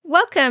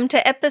Welcome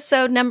to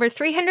episode number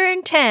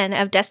 310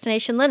 of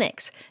Destination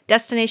Linux.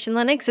 Destination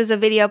Linux is a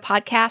video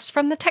podcast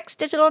from the Tux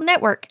Digital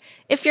Network.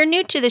 If you're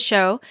new to the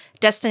show,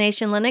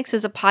 Destination Linux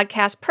is a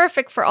podcast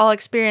perfect for all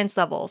experience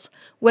levels.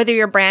 Whether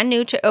you're brand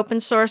new to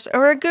open source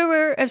or a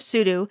guru of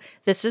sudo,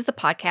 this is the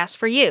podcast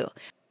for you.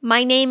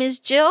 My name is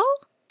Jill.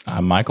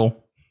 I'm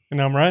Michael.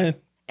 And I'm Ryan.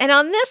 And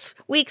on this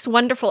week's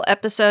wonderful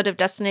episode of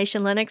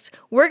Destination Linux,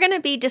 we're going to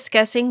be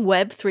discussing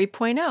Web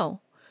 3.0.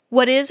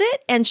 What is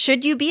it, and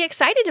should you be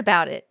excited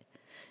about it?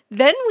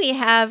 Then we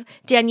have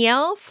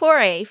Danielle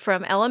Foray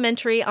from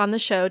Elementary on the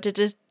show to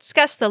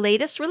discuss the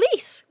latest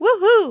release.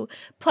 Woohoo!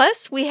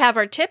 Plus, we have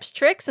our tips,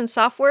 tricks, and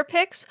software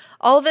picks.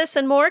 All this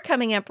and more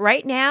coming up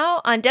right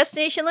now on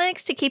Destination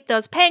Linux to keep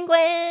those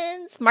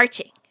penguins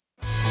marching.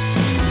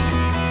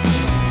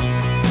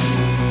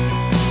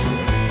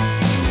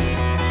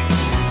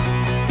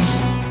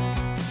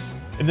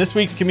 And this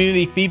week's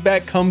community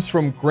feedback comes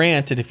from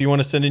Grant. And if you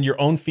want to send in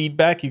your own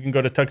feedback, you can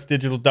go to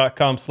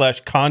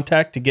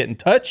tuxdigital.com/contact to get in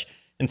touch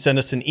and send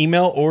us an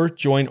email or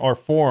join our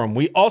forum.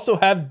 We also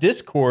have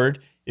Discord.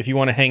 If you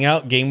want to hang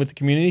out, game with the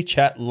community,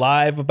 chat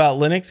live about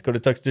Linux, go to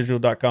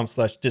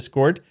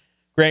tuxdigital.com/discord.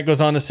 Grant goes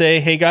on to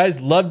say, hey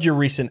guys, loved your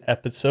recent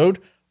episode,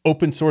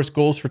 Open Source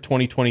Goals for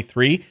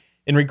 2023.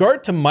 In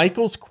regard to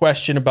Michael's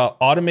question about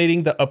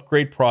automating the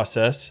upgrade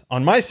process,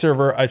 on my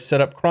server, I've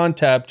set up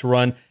crontab to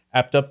run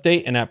apt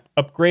update and apt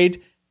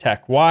upgrade,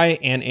 TAC-Y,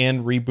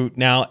 and reboot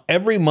now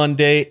every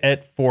Monday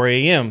at 4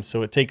 a.m.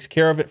 So it takes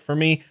care of it for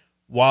me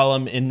while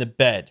I'm in the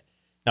bed.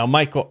 Now,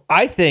 Michael,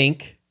 I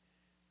think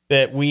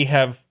that we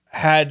have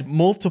had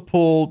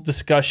multiple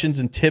discussions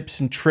and tips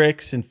and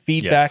tricks and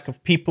feedback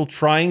of people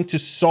trying to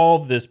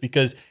solve this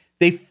because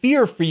they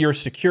fear for your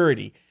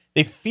security.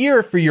 They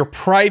fear for your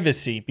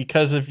privacy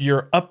because of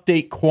your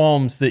update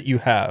qualms that you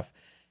have.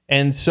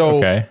 And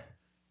so,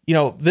 you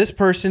know, this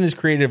person has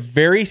created a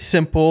very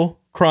simple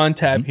cron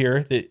tab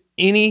here that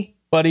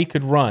anybody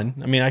could run.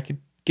 I mean, I could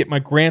get my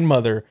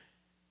grandmother,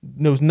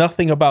 knows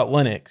nothing about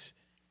Linux.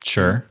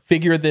 Sure.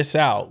 Figure this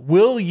out.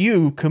 Will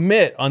you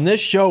commit on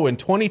this show in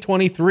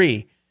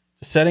 2023 to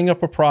setting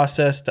up a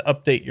process to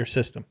update your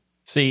system?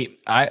 See,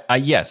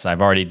 yes,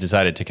 I've already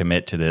decided to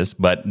commit to this,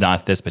 but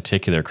not this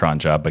particular cron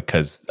job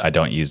because I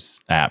don't use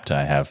apt.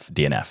 I have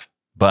DNF.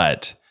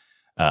 But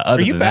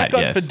other than that, yes. Are you back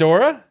on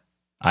Fedora?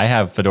 I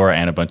have Fedora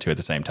and Ubuntu at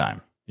the same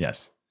time.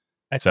 Yes.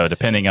 So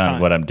depending on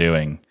what I'm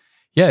doing,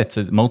 it's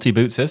a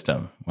multi-boot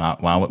system.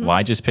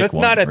 Why just pick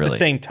one? That's not at really? The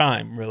same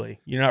time, really.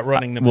 You're not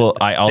running them. Well,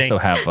 I also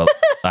have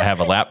I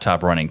have a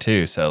laptop running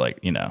too, so it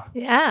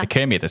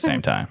can be at the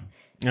same time.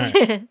 All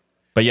right.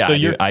 But yeah,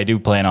 so I do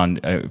plan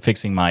on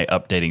fixing my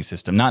updating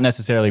system, not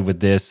necessarily with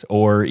this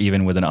or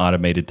even with an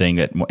automated thing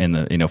at 4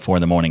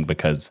 in the morning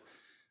because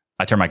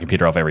I turn my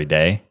computer off every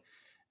day.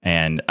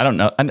 And I don't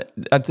know.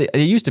 It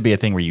used to be a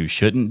thing where you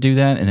shouldn't do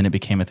that, and then it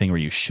became a thing where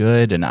you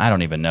should, and I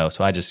don't even know.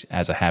 So I just,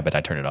 as a habit,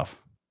 I turn it off.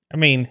 I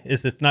mean,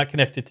 is it's not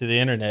connected to the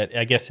internet?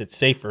 I guess it's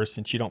safer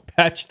since you don't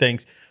patch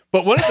things.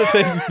 But one of the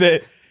things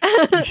that...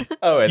 in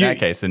that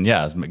case, then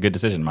yeah, it's a good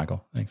decision,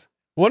 Michael. Thanks.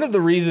 One of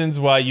the reasons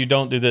why you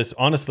don't do this,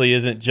 honestly,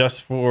 isn't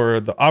just for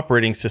the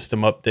operating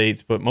system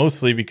updates, but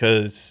mostly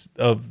because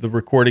of the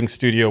recording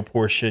studio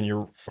portion.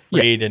 You're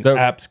afraid an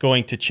app's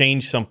going to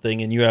change something,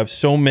 and you have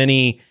so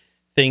many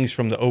things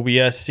from the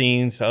OBS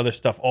scenes to other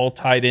stuff all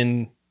tied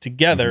in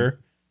together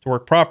to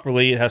work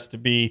properly. It has to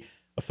be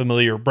a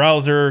familiar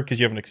browser because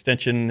you have an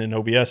extension in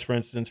OBS, for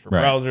instance, for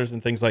browsers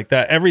and things like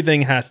that.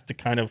 Everything has to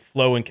kind of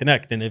flow and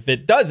connect. And if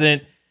it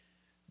doesn't,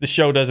 the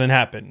show doesn't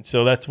happen.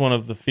 So that's one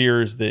of the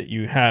fears that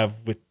you have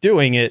with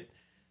doing it.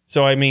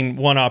 So, I mean,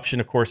 one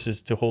option, of course,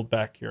 is to hold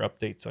back your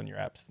updates on your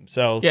apps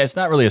themselves. Yeah, it's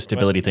not really a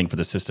stability thing for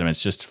the system.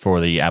 It's just for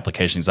the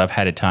applications. I've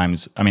had it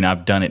times,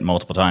 I've done it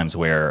multiple times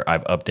where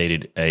I've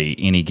updated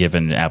any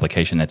given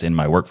application that's in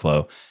my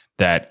workflow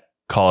that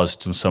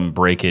caused some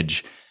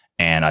breakage,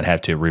 and I'd have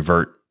to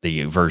revert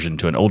the version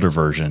to an older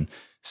version.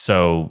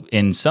 So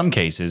in some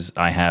cases,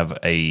 I have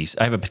a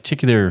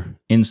particular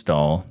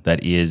install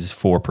that is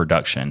for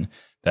production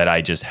that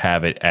I just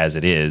have it as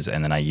it is,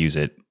 and then I use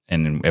it.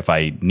 And if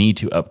I need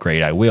to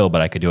upgrade, I will,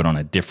 but I could do it on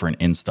a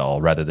different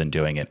install rather than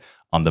doing it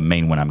on the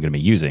main one I'm going to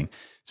be using.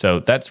 So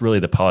that's really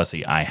the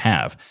policy I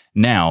have.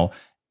 Now,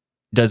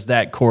 does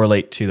that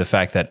correlate to the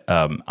fact that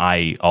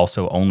I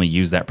also only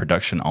use that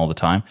production all the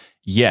time?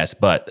 Yes,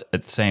 but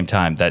at the same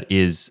time, that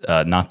is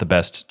not the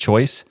best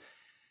choice.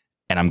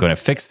 And I'm going to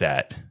fix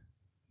that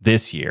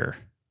this year.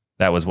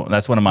 That's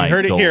one of my goals. You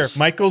heard it here.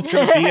 Michael's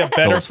going to be a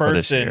better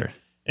person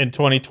in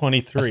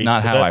 2023. That's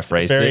not how I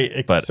phrased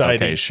it, but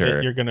okay,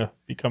 sure. You're going to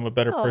become a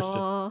better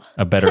person.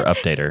 A better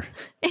updater.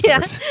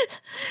 Yeah.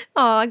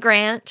 Aw,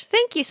 Grant.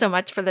 Thank you so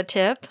much for the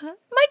tip.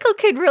 Michael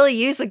could really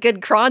use a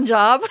good cron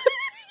job.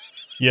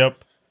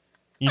 Yep.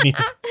 You need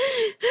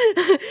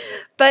to.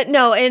 But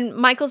no, in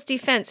Michael's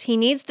defense, he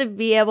needs to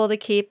be able to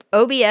keep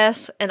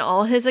OBS and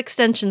all his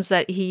extensions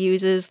that he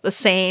uses the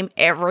same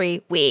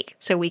every week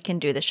so we can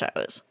do the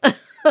shows.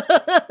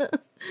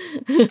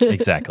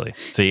 Exactly.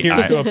 See,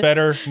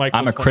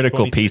 I'm a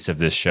critical piece of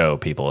this show,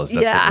 people, that's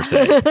what we're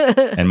saying.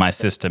 And my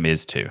system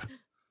is too.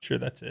 Sure,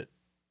 that's it.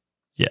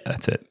 Yeah,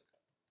 that's it.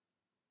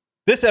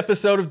 This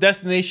episode of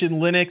Destination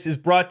Linux is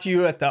brought to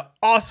you at the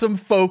awesome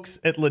folks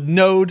at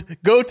Linode.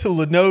 Go to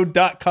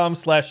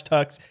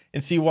linode.com/tux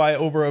and see why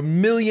over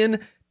 1 million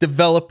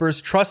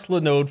developers trust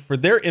Linode for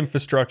their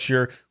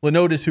infrastructure.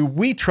 Linode is who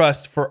we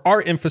trust for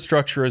our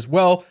infrastructure as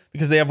well,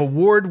 because they have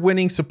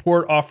award-winning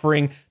support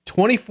offering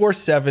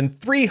 24/7,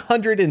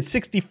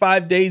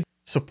 365 days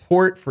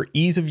support for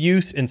ease of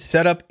use and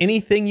set up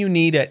anything you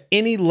need at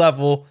any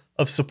level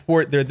of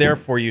support. They're there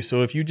for you.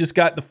 So if you just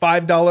got the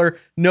 $5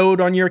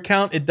 node on your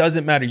account, it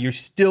doesn't matter. You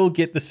still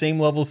get the same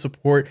level of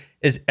support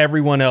as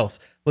everyone else.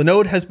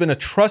 Linode has been a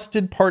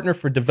trusted partner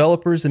for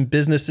developers and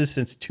businesses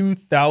since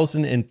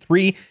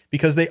 2003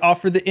 because they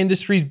offer the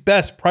industry's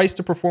best price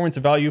to performance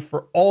value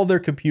for all their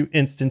compute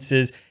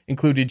instances,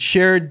 included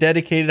shared,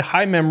 dedicated,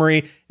 high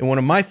memory. And one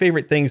of my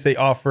favorite things they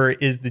offer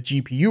is the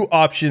GPU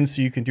option,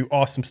 so you can do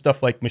awesome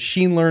stuff like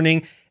machine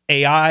learning,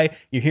 AI.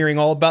 You're hearing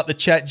all about the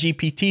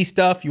ChatGPT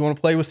stuff. You want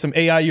to play with some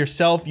AI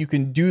yourself, you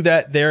can do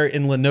that there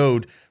in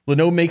Linode.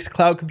 Linode makes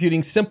cloud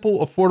computing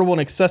simple, affordable,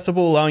 and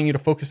accessible, allowing you to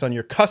focus on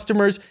your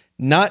customers,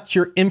 not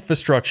your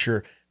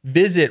infrastructure.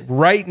 Visit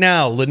right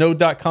now,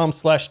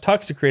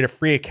 linode.com/tux to create a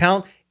free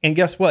account. And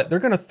guess what? They're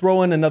going to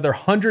throw in another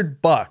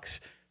 $100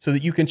 so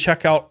that you can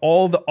check out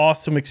all the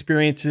awesome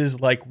experiences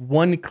like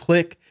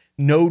one-click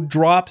node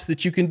drops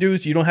that you can do,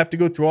 so you don't have to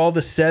go through all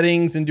the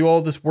settings and do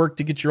all this work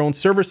to get your own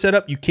server set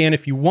up. You can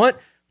if you want,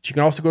 but you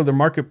can also go to their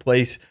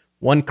marketplace.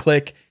 One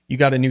click, you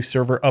got a new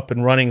server up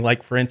and running,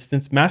 like for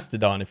instance,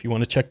 Mastodon, if you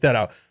want to check that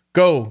out.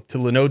 Go to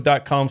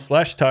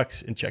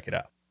linode.com/tux and check it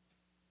out.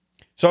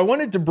 So I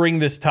wanted to bring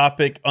this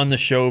topic on the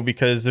show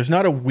because there's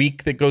not a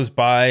week that goes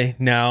by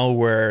now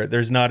where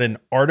there's not an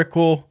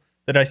article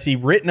that I see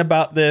written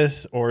about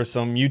this or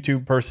some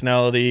YouTube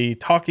personality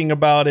talking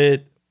about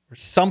it, or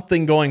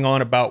something going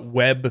on about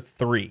Web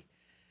 3.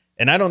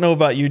 And I don't know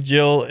about you,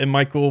 Jill and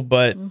Michael,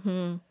 but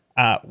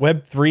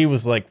Web 3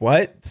 was like,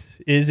 what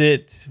is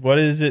it? What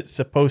is it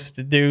supposed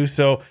to do?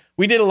 So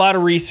we did a lot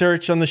of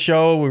research on the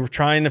show. We were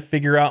trying to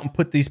figure out and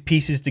put these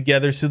pieces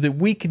together so that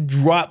we could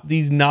drop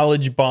these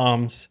knowledge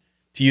bombs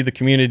to you, the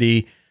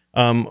community,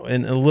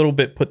 and a little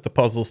bit put the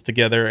puzzles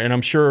together. And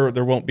I'm sure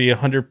there won't be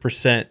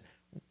 100%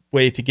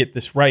 way to get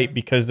this right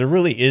because there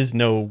really is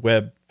no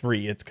Web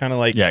 3. It's kind of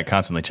like... Yeah, it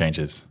constantly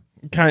changes.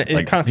 It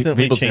constantly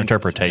people's changes.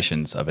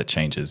 interpretations of it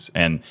changes,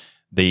 and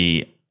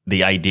the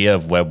idea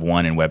of Web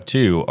 1 and Web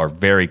 2 are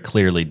very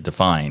clearly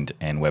defined,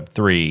 and Web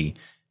 3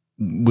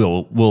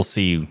 we'll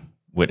see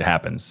what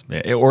happens,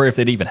 or if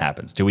it even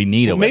happens. Do we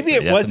need a Web 3?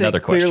 Maybe it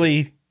wasn't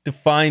clearly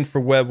defined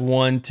for Web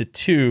 1 to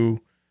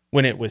 2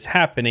 when it was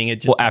happening.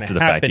 It just after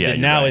the happened, fact, yeah,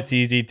 and now right. it's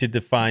easy to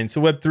define.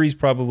 So Web 3 is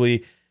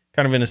probably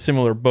kind of in a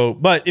similar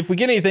boat. But if we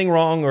get anything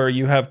wrong, or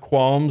you have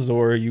qualms,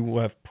 or you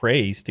have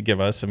praise to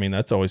give us, I mean,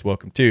 that's always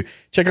welcome too.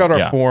 Check out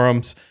our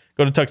forums.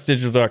 Go to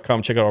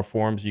tuxdigital.com, check out our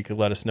forums. You can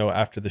let us know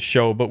after the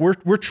show. But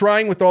we're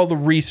trying with all the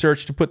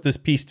research to put this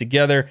piece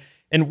together.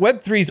 And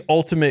Web3's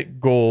ultimate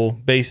goal,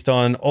 based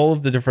on all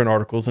of the different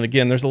articles, and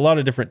again, there's a lot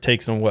of different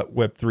takes on what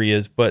Web3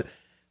 is, but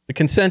the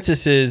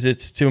consensus is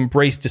it's to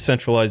embrace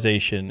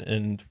decentralization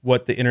and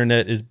what the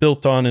internet is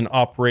built on and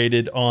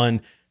operated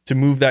on, to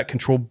move that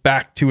control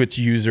back to its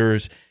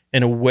users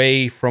and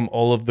away from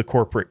all of the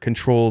corporate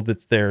control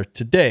that's there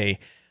today.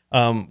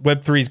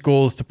 Web3's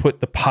goal is to put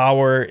the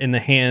power in the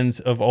hands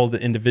of all the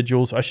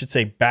individuals. I should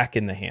say back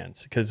in the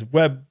hands, because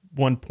Web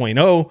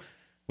 1.0,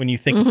 when you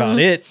think about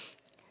it,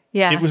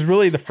 it was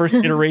really the first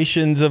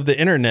iterations of the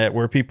internet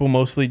where people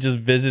mostly just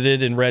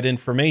visited and read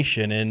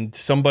information, and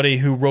somebody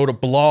who wrote a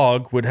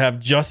blog would have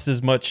just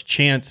as much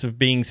chance of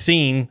being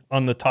seen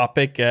on the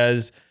topic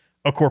as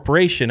a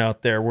corporation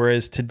out there.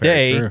 Whereas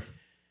today,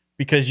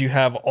 because you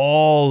have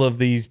all of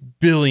these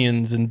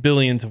billions and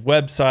billions of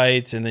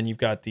websites, and then you've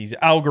got these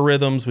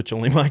algorithms, which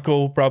only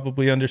Michael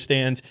probably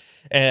understands,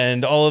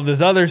 and all of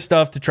this other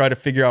stuff to try to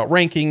figure out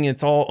ranking,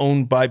 it's all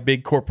owned by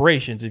big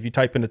corporations. If you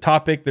type in a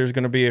topic, there's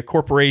going to be a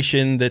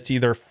corporation that's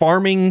either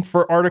farming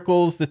for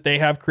articles that they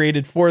have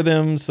created for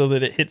them so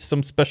that it hits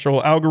some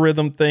special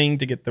algorithm thing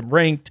to get them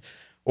ranked,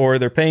 or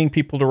they're paying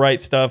people to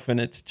write stuff, and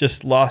it's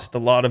just lost a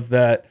lot of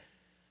that,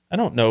 I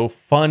don't know,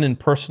 fun and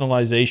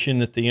personalization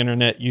that the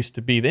internet used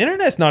to be. The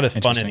internet's not as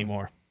fun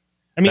anymore.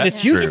 I mean,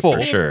 it's useful.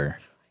 For sure.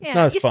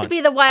 Yeah, it used to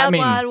be the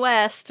wild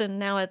west, and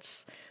now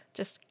it's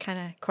just kind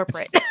of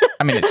corporate.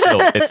 I mean,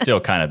 it's still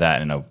kind of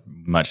that in a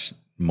much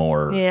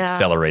more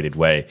accelerated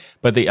way.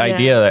 But the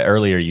idea that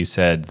earlier you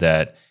said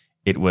that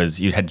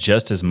you had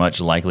just as much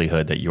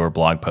likelihood that your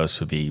blog post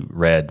would be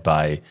read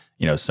by,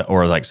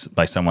 or like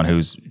by someone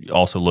who's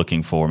also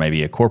looking for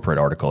maybe a corporate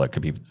article. It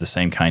could be the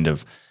same kind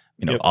of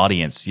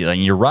audience.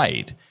 You're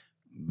right.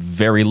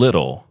 Very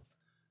little.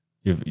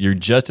 You're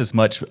just as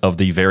much of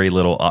the very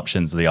little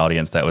options of the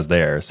audience that was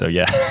there. So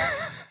yeah.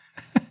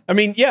 I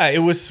mean, yeah, it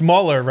was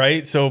smaller,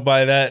 right? So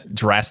by that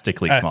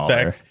drastically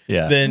smaller,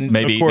 then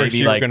maybe of course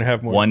you're like going to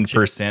have more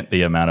 1%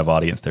 the amount of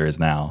audience there is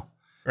now,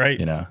 right?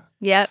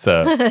 Yeah.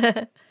 So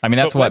I mean,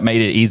 that's what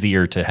made it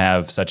easier to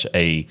have such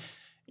a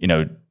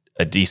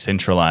a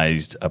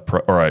decentralized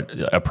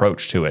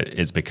approach to it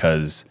is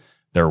because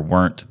there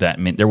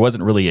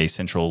wasn't really a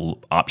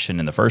central option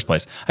in the first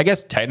place. I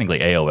guess technically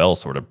AOL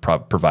sort of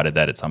provided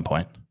that at some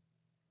point.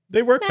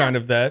 They were kind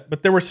of that,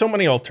 but there were so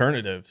many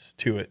alternatives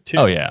to it too.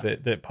 Oh, yeah.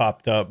 that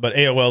popped up. But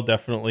AOL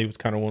definitely was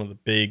kind of one of the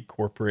big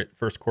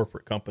first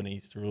corporate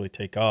companies to really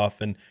take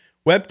off. And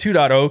Web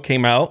 2.0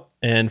 came out.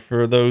 And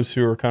for those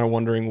who are kind of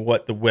wondering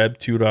what the Web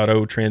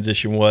 2.0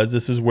 transition was,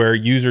 this is where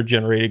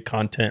user-generated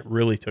content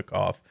really took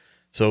off.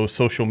 So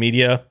social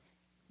media,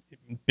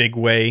 big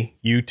way,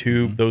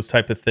 YouTube, those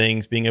type of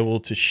things, being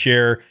able to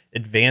share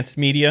advanced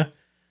media.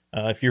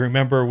 If you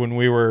remember when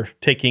we were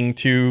taking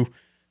two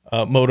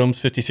modems,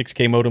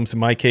 56K modems in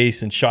my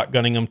case, and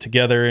shotgunning them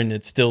together, and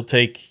it'd still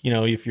take,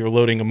 if you're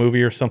loading a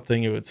movie or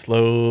something, it would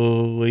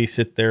slowly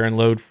sit there and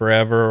load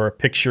forever, or a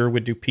picture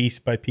would do piece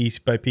by piece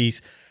by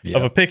piece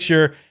of a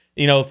picture.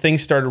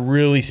 Things started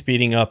really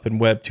speeding up in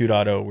Web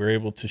 2.0. We're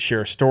able to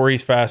share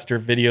stories faster,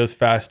 videos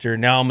faster.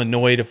 Now I'm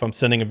annoyed if I'm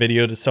sending a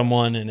video to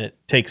someone and it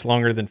takes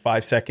longer than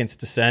 5 seconds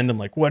to send. I'm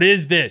like, what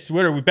is this?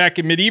 What are we, back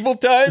in medieval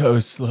times? So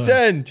slow.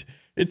 Send.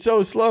 It's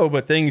so slow,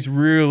 but things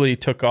really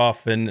took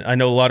off. And I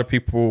know a lot of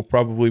people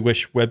probably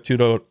wish Web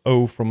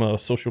 2.0 from a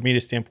social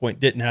media standpoint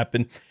didn't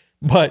happen,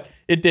 but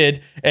it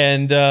did.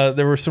 And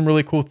there were some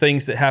really cool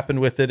things that happened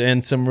with it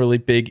and some really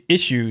big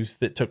issues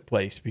that took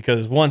place,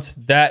 because once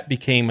that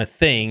became a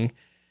thing,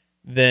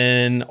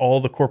 then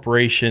all the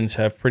corporations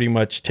have pretty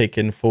much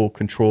taken full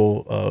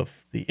control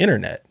of the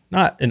internet.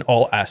 Not in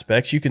all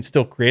aspects. You can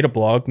still create a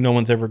blog. No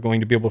one's ever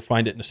going to be able to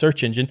find it in a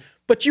search engine,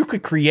 but you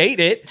could create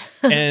it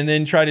and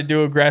then try to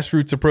do a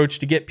grassroots approach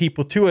to get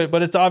people to it.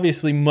 But it's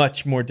obviously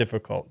much more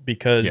difficult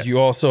because you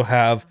also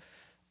have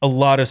a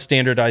lot of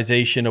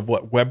standardization of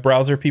what web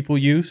browser people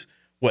use,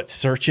 what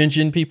search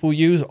engine people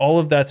use. All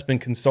of that's been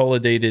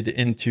consolidated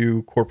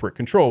into corporate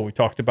control. We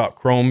talked about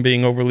Chrome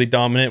being overly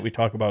dominant. We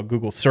talk about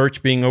Google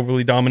search being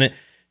overly dominant.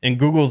 And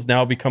Google's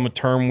now become a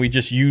term we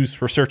just use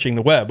for searching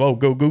the web. Oh,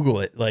 go Google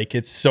it. Like,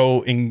 it's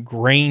so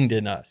ingrained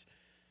in us.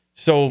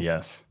 So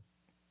yes,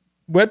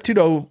 Web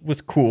 2.0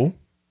 was cool.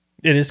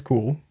 It is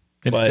cool.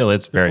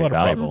 It's very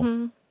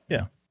valuable.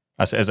 Yeah.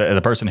 As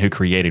a person who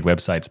created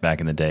websites back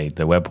in the day,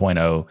 the Web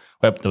 1.0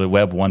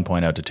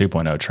 to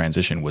 2.0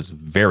 transition was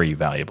very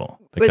valuable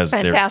because it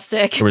was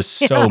fantastic. There was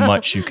so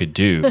much you could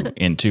do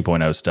in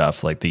 2.0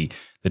 stuff. Like the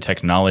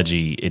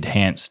technology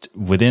enhanced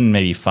within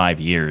maybe 5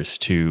 years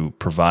to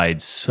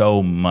provide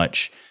so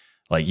much.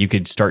 Like you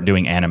could start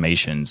doing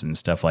animations and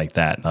stuff like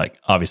that. Like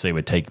obviously it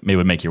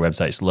would make your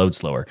websites load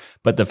slower,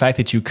 but the fact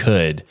that you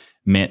could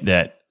meant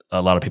that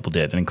a lot of people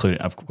did, and including,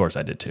 of course,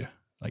 I did too.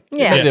 Like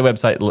made the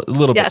website a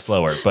little bit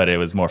slower, but it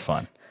was more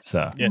fun.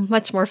 So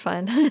much more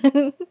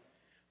fun.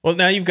 Well,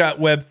 now you've got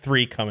Web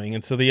 3 coming.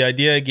 And so the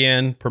idea,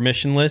 again,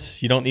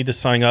 permissionless. You don't need to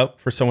sign up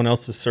for someone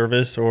else's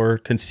service or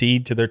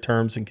concede to their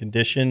terms and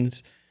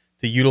conditions.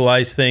 To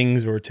utilize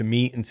things or to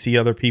meet and see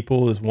other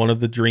people is one of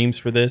the dreams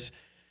for this.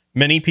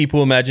 Many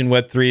people imagine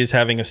Web 3 as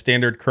having a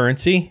standard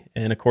currency.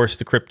 And of course,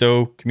 the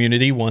crypto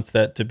community wants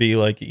that to be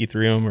like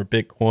Ethereum or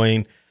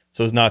Bitcoin,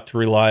 so as not to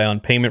rely on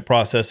payment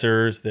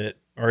processors that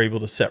are able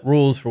to set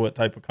rules for what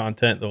type of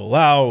content they'll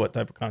allow, what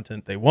type of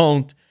content they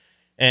won't.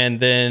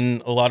 And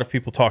then a lot of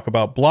people talk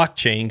about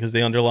blockchain because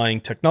the underlying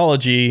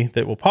technology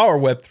that will power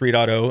Web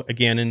 3.0,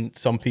 again, in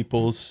some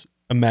people's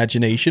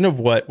imagination of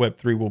what Web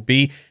 3 will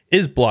be,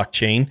 is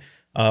blockchain,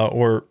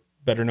 or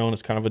better known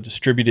as kind of a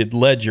distributed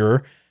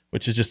ledger,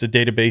 which is just a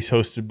database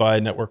hosted by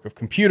a network of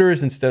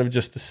computers instead of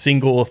just a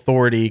single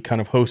authority kind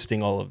of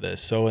hosting all of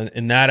this. So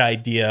in that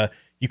idea,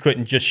 you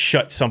couldn't just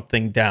shut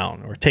something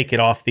down or take it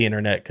off the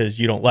internet because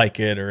you don't like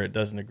it or it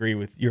doesn't agree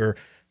with your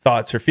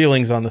thoughts or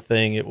feelings on the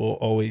thing. It will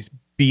always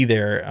be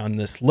there on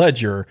this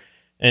ledger.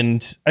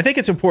 And I think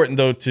it's important,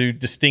 though, to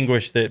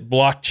distinguish that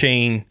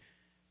blockchain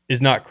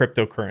is not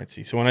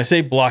cryptocurrency. So when I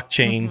say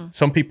blockchain,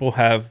 some people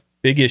have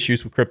big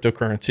issues with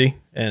cryptocurrency,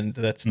 and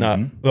that's not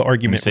the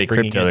argument. When you say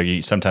crypto,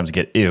 you sometimes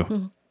get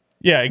ew.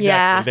 Yeah,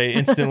 exactly. They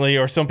instantly,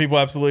 or some people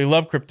absolutely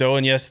love crypto,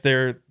 and yes,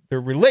 they're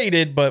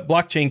related, but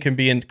blockchain can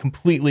be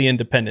completely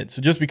independent.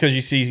 So just because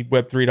you see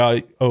Web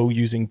 3.0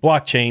 using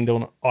blockchain,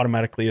 don't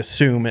automatically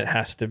assume it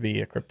has to be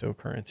a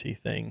cryptocurrency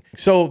thing.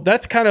 So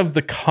that's kind of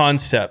the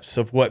concepts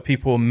of what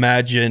people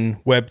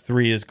imagine Web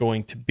 3 is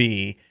going to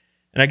be.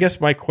 And I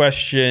guess my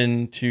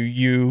question to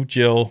you,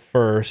 Jill,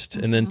 first,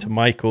 and then to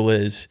Michael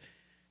is,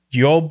 do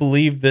you all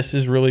believe this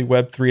is really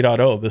Web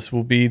 3.0? This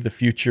will be the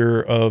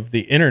future of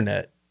the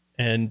internet?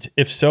 And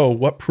if so,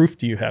 what proof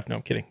do you have? No,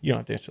 I'm kidding. You don't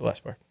have to answer the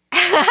last part.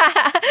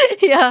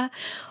 Yeah.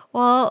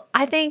 Well,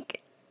 I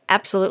think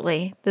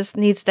absolutely this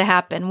needs to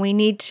happen. We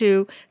need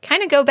to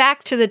kind of go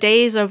back to the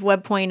days of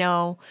Web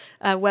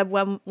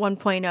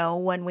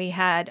 1.0, when we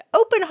had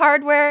open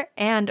hardware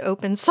and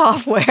open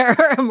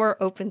software, a more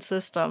open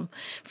system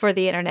for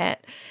the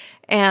internet,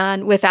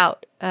 and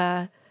without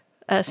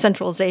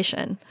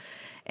centralization.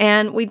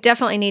 And we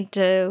definitely need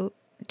to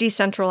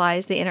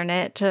decentralize the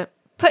internet to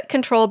put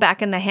control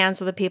back in the hands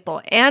of the people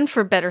and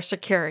for better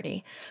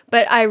security.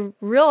 But I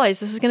realize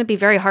this is going to be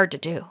very hard to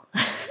do.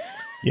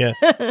 Yes.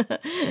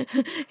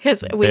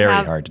 Because we Very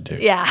have hard to do.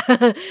 Yeah.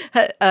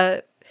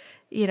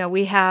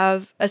 We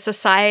have a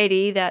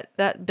society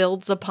that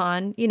builds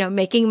upon,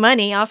 making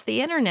money off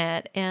the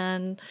internet.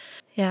 And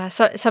yeah,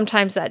 so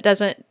sometimes that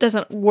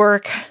doesn't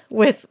work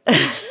with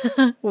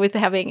with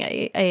having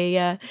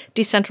a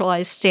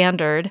decentralized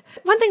standard.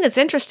 One thing that's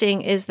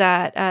interesting is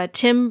that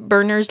Tim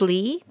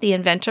Berners-Lee, the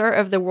inventor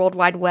of the World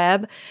Wide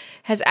Web,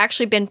 has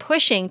actually been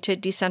pushing to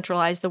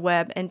decentralize the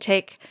web and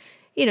take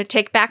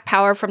back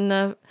power from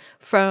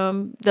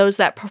those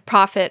that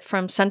profit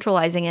from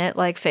centralizing it,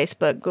 like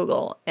Facebook,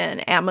 Google,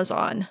 and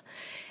Amazon.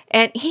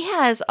 And he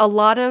has a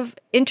lot of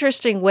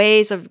interesting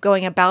ways of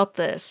going about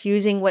this,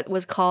 using what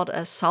was called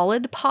a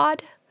solid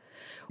pod,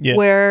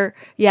 where,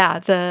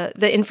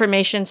 the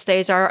information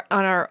stays on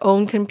our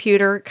own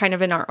computer, kind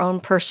of in our own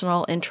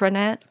personal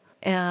intranet.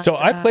 And, so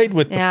I played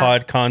with the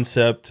pod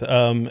concept,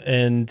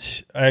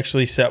 and I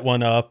actually set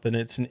one up, and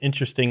it's an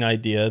interesting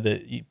idea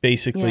that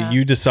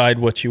you decide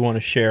what you want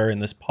to share in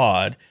this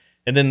pod,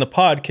 and then the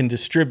pod can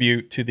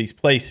distribute to these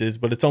places,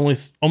 but it's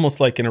almost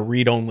like in a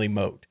read-only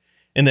mode.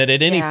 And that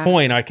at any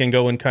point I can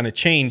go and kind of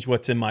change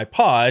what's in my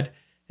pod,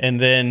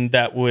 and then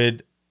that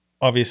would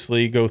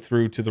obviously go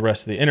through to the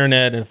rest of the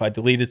internet. And if I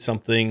deleted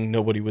something,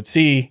 nobody would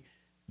see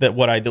that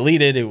what I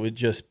deleted. It would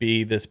just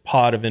be this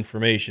pod of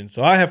information.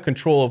 So I have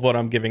control of what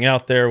I'm giving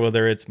out there,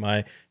 whether it's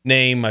my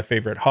name, my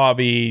favorite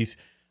hobbies,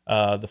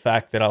 the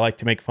fact that I like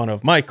to make fun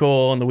of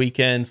Michael on the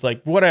weekends,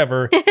 like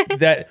whatever.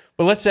 But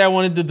let's say I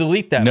wanted to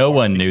delete that. No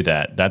one knew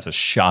that. That's a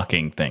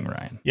shocking thing,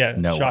 Ryan. Yeah,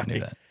 no shocking. one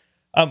knew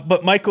that.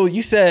 But Michael,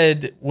 you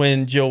said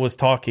when Jill was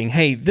talking,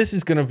 hey, this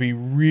is going to be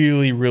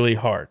really, really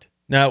hard.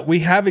 Now, we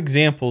have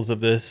examples of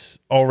this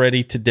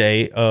already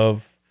today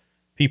of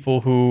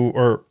people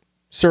or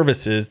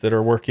services that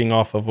are working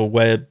off of a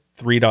Web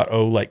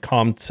 3.0 like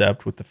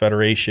concept with the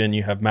Federation.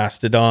 You have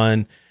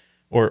Mastodon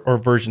or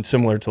version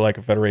similar to like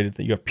a federated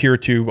thing. You have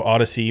PeerTube,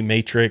 Odyssey,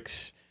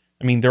 Matrix.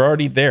 I mean, they're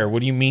already there. What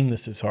do you mean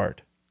this is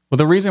hard? Well,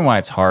 the reason why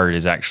it's hard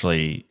is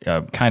actually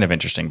kind of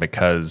interesting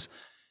because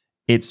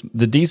it's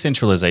the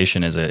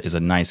decentralization is a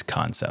nice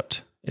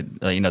concept.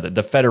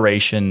 The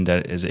federation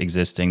that is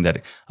existing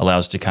that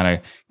allows to kind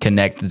of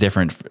connect the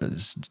different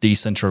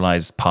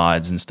decentralized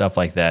pods and stuff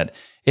like that.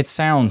 It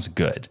sounds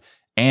good,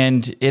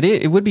 and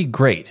it would be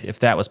great if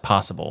that was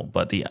possible.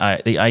 But the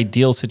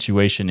ideal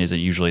situation isn't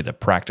usually the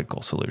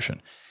practical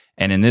solution,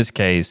 and in this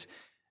case,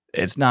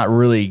 it's not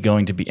really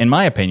going to be. In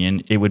my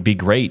opinion, it would be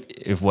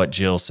great if what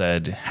Jill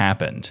said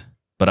happened,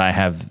 but I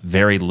have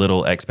very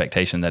little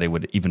expectation that it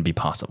would even be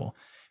possible.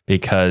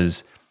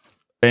 Because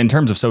in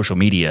terms of social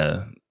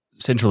media,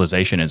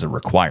 centralization is a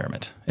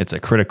requirement. It's a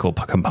critical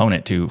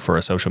component for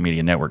a social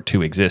media network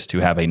to exist, to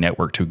have a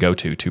network to go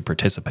to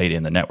participate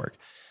in the network.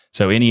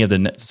 So any of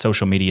the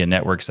social media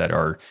networks that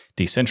are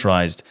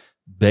decentralized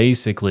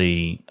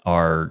basically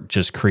are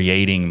just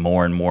creating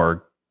more and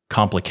more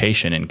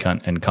complication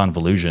and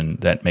convolution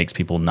that makes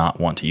people not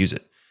want to use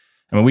it.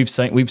 I mean,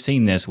 we've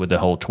seen this with the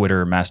whole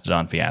Twitter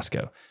Mastodon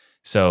fiasco.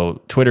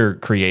 So Twitter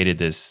created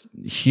this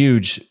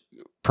huge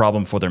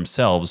problem for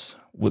themselves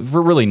for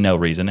really no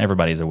reason.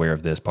 Everybody's aware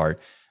of this part.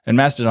 And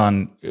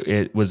Mastodon,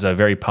 it was a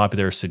very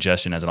popular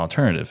suggestion as an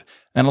alternative.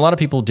 And a lot of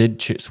people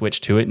did switch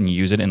to it and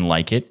use it and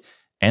like it.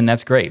 And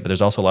that's great. But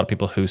there's also a lot of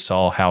people who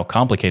saw how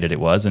complicated it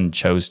was and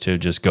chose to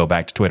just go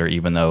back to Twitter,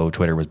 even though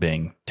Twitter was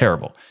being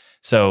terrible.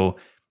 So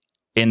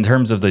in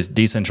terms of this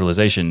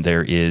decentralization,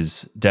 there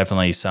is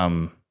definitely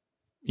some,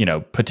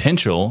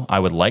 potential. I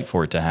would like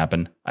for it to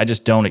happen. I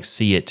just don't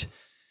see it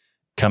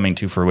coming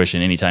to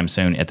fruition anytime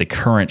soon at the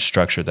current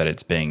structure that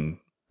it's being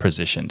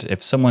positioned.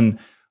 If someone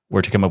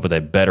were to come up with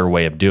a better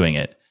way of doing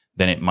it,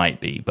 then it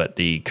might be. But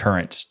the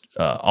current,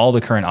 all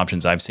the current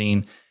options I've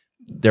seen,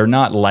 they're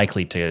not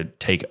likely to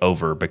take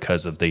over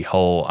because of the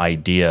whole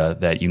idea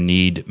that you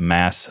need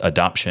mass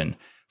adoption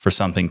for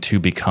something to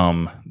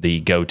become the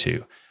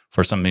go-to,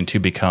 for something to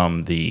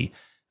become the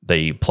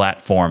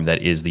platform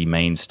that is the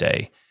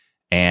mainstay.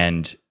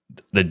 And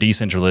the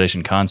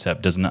decentralization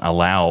concept doesn't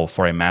allow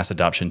for a mass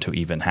adoption to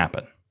even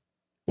happen.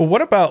 Well,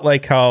 what about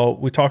like how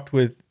we talked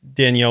with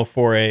Danielle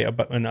Foray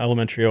about in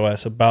Elementary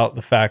OS about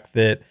the fact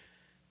that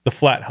the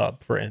Flat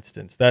Hub, for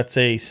instance, that's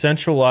a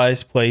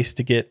centralized place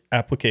to get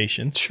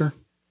applications. Sure.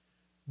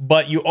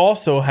 But you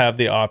also have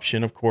the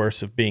option, of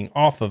course, of being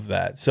off of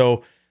that.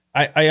 So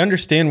I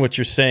understand what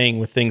you're saying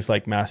with things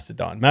like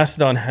Mastodon.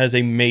 Mastodon has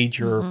a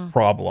major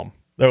problem.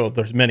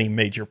 There's many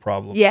major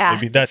problems. Yeah,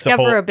 maybe that's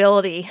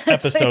discoverability. A whole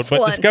episode,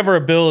 but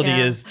discoverability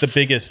is the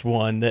biggest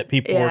one that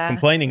people are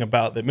complaining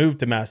about that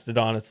moved to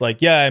Mastodon. It's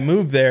like, I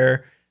moved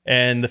there,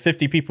 and the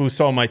 50 people who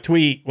saw my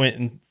tweet went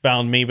and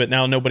found me, but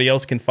now nobody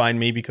else can find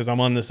me because I'm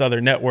on this other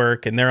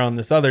network, and they're on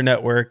this other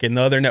network, and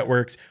the other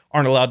networks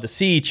aren't allowed to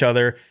see each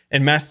other.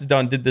 And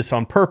Mastodon did this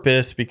on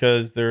purpose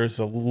because there's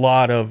a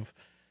lot of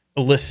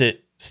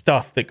illicit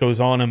stuff that goes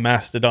on in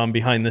Mastodon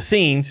behind the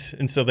scenes.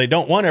 And so they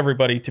don't want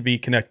everybody to be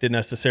connected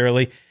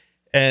necessarily.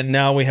 And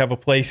now we have a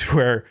place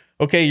where,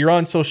 okay, you're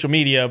on social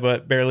media,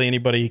 but barely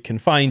anybody can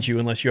find you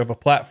unless you have a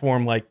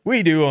platform like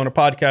we do on a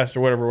podcast or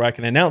whatever, where I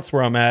can announce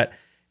where I'm at.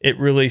 it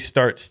really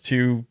starts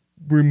to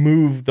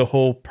remove the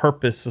whole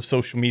purpose of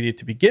social media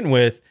to begin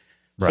with.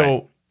 Right.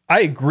 So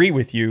I agree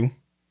with you.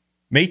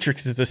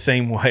 Matrix is the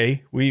same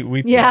way.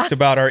 We've talked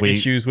about our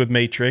issues with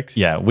Matrix.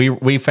 Yeah,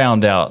 we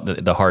found out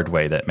the hard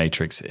way that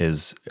Matrix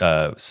is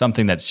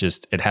something that's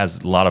just, it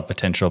has a lot of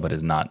potential, but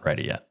is not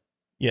ready yet.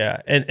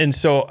 Yeah, and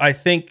so I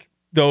think,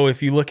 though,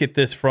 if you look at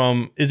this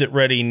from, is it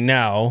ready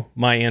now?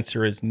 My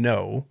answer is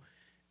no.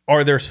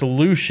 Are there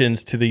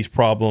solutions to these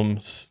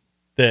problems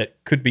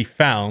that could be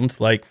found,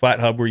 like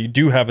FlatHub, where you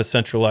do have a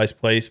centralized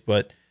place,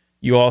 but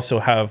you also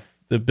have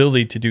the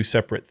ability to do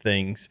separate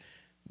things?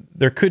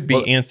 There could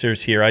be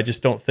answers here. I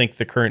just don't think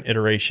the current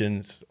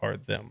iterations are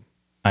them.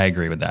 I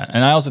agree with that.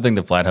 And I also think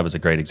the FlatHub is a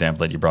great example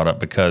that you brought up,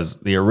 because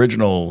the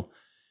original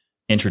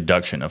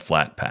introduction of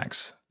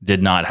Flatpaks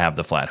did not have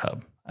the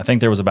FlatHub. I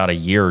think there was about a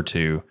year or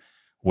two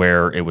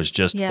where it was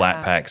just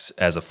Flatpaks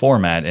as a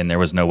format, and there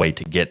was no way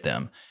to get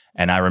them.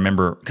 And I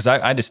remember, because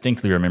I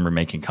distinctly remember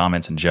making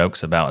comments and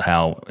jokes about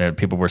how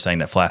people were saying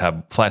that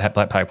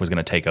Flatpak was going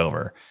to take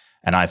over.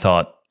 And I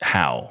thought,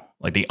 how?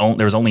 Like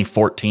there was only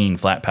 14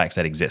 Flatpaks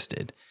that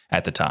existed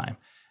at the time.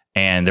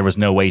 And there was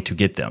no way to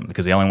get them,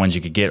 because the only ones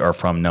you could get are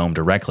from GNOME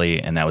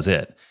directly, and that was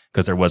it,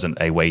 because there wasn't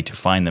a way to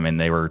find them. And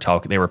they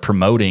were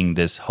promoting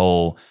this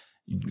whole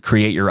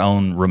create your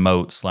own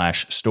remote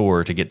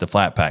 /store to get the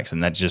Flatpaks,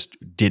 and that just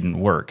didn't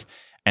work.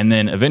 And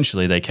then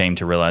eventually they came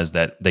to realize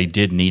that they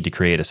did need to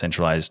create a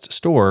centralized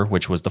store,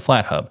 which was the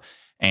FlatHub.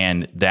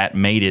 And that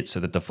made it so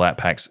that the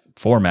Flatpaks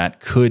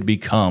format could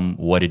become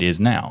what it is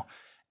now.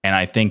 And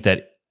I think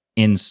that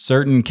in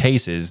certain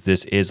cases,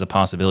 this is a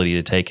possibility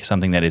to take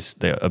something that is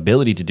the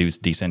ability to do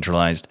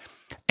decentralized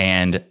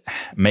and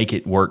make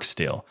it work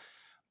still.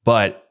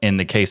 But in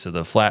the case of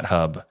the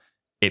FlatHub,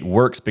 it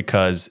works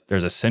because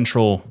there's a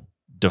central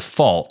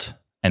default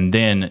and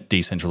then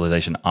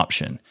decentralization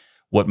option.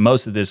 What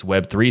most of this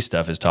Web3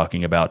 stuff is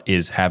talking about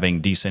is having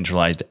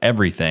decentralized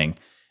everything,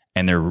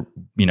 and they're,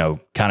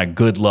 kind of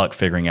good luck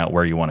figuring out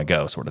where you want to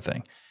go, sort of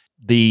thing.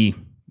 The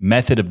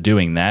method of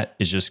doing that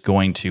is just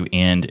going to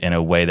end in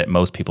a way that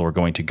most people are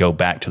going to go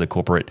back to the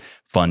corporate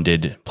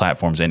funded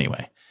platforms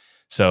anyway.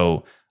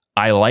 So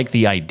I like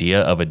the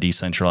idea of a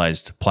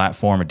decentralized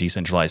platform, a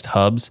decentralized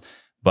hubs,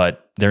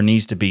 but there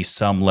needs to be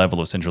some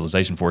level of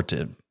centralization for it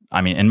to,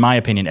 in my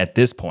opinion, at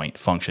this point,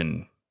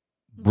 function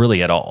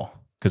really at all.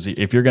 Because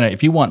if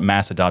you want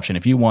mass adoption,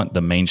 if you want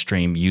the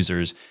mainstream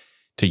users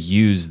to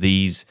use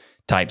these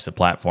types of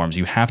platforms,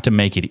 you have to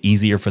make it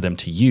easier for them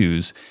to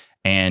use.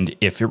 And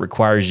if it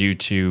requires you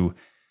to,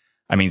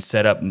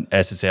 set up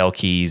SSL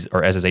keys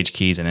or SSH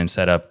keys, and then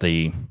set up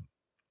the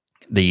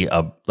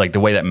like the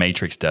way that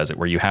Matrix does it,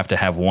 where you have to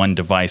have one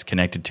device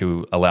connected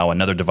to allow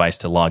another device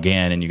to log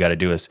in, and you got to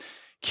do this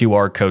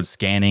QR code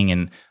scanning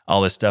and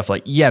all this stuff.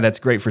 Like, yeah, that's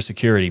great for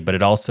security, but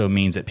it also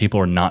means that people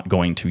are not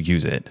going to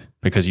use it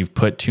because you've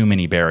put too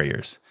many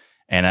barriers.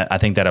 And I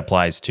think that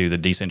applies to the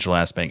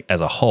decentralized aspect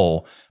as a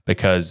whole,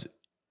 because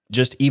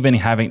just even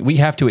we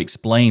have to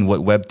explain what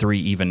Web3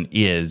 even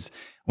is.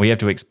 We have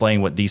to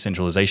explain what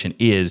decentralization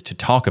is to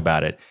talk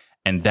about it.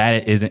 And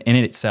that is in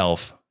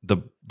itself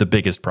the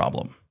biggest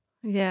problem.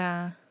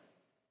 Yeah.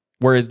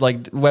 Whereas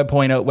like Web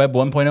 1.0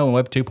 and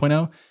Web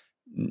 2.0,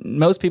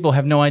 most people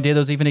have no idea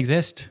those even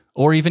exist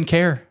or even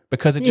care,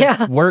 because it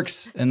just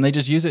works and they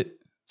just use it.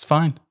 It's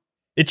fine.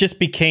 It just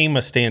became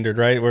a standard,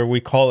 right? Where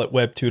we call it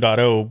Web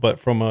 2.0, but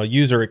from a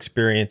user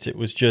experience, it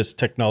was just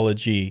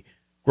technology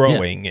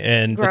growing.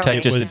 And the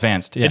tech just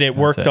advanced. Yeah, and it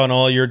worked on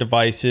all your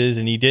devices,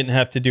 and you didn't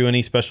have to do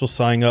any special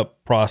sign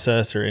up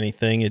process or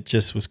anything. It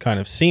just was kind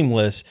of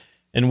seamless.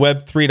 And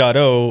Web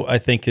 3.0, I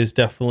think, is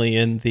definitely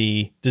in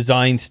the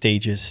design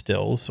stages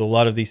still. So a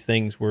lot of these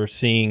things we're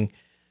seeing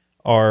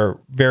are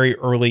very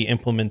early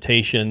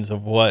implementations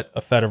of what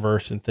a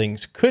Fediverse and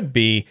things could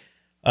be.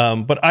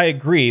 But I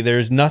agree,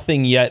 there's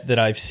nothing yet that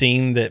I've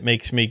seen that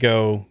makes me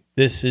go,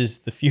 this is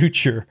the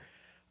future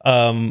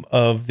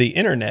of the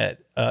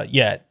internet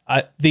yet.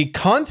 The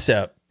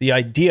concept, the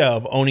idea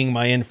of owning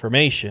my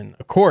information,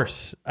 of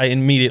course, I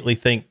immediately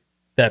think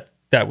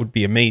that would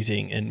be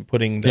amazing, and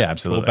putting the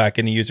tool back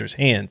in the user's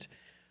hands.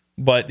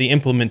 But the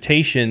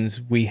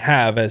implementations we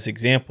have as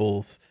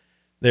examples,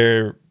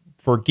 they're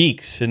for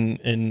geeks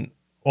and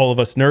all of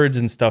us nerds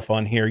and stuff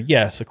on here.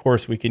 Yes, of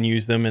course we can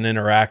use them and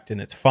interact,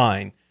 and it's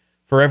fine.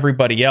 For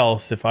everybody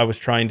else, if I was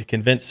trying to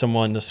convince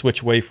someone to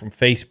switch away from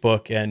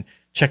Facebook and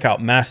check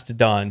out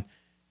Mastodon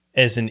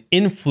as an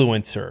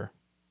influencer,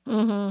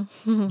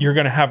 you're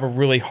going to have a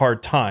really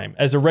hard time.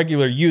 As a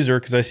regular user,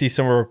 because I see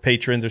some of our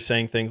patrons are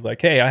saying things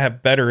like, hey, I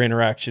have better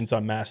interactions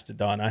on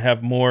Mastodon. I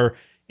have more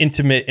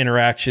intimate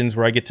interactions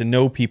where I get to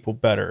know people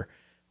better.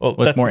 Well,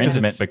 it's more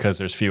intimate because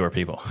there's fewer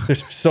people.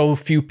 There's so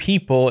few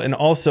people. And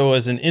also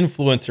as an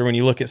influencer, when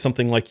you look at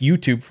something like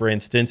YouTube, for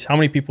instance, how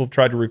many people have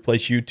tried to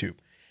replace YouTube?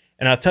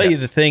 And I'll tell you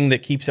the thing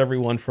that keeps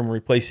everyone from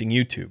replacing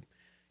YouTube.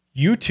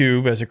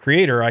 YouTube, as a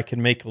creator, I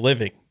can make a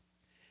living.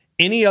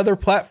 Any other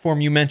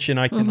platform you mention,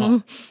 I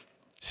cannot.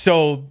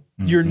 So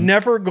you're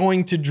never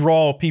going to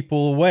draw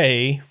people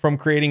away from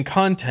creating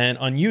content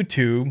on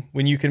YouTube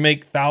when you can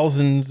make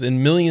thousands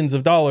and millions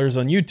of dollars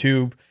on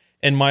YouTube.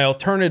 And my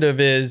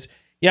alternative is,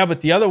 yeah, but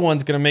the other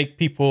one's going to make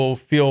people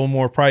feel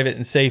more private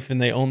and safe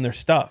and they own their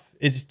stuff.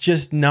 It's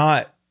just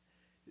not,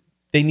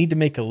 they need to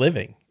make a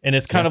living. And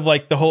it's kind of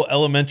like the whole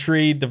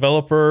elementary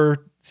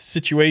developer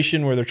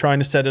situation where they're trying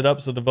to set it up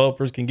so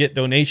developers can get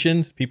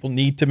donations. People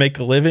need to make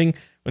a living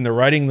when they're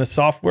writing the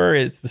software.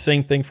 It's the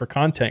same thing for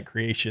content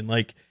creation.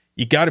 Like,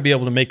 you got to be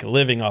able to make a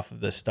living off of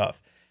this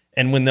stuff.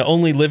 And when the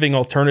only living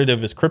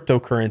alternative is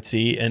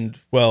cryptocurrency, and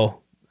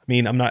well, I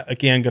mean, I'm not,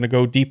 again, going to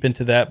go deep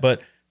into that,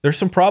 but there's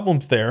some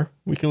problems there.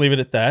 We can leave it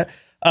at that.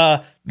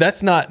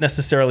 That's not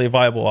necessarily a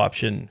viable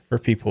option for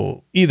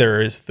people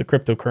either, is the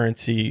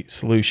cryptocurrency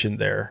solution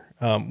there.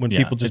 When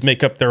people just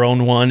make up their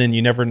own one and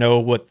you never know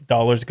what the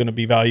dollar is going to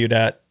be valued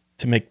at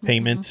to make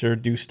payments or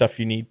do stuff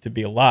you need to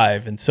be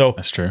alive. And so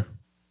that's true.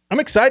 I'm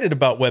excited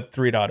about Web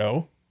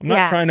 3.0. I'm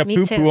not trying to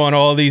poo-poo on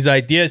all these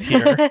ideas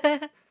here.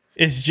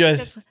 It's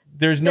just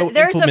there's no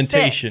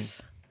implementation.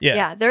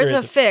 Yeah, there's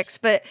a fix,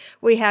 but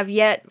we have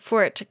yet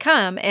for it to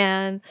come,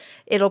 and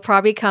it'll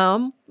probably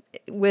come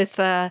with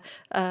a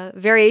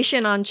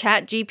variation on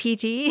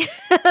ChatGPT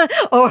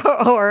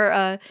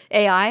or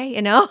AI,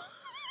 you know?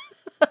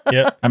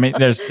 Yeah. I mean,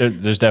 there's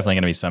definitely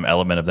going to be some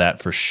element of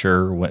that for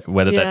sure.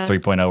 Whether that's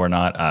 3.0 or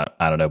not,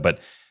 I don't know.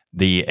 But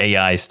the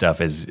AI stuff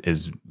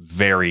is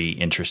very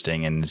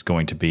interesting and is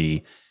going to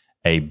be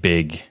a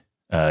big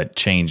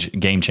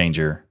game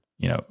changer,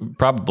 you know,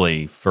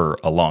 probably for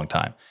a long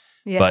time.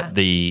 Yeah. But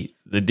the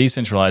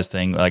decentralized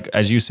thing, like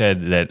as you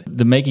said, that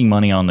the making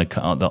money on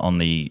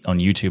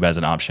YouTube as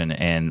an option,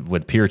 and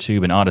with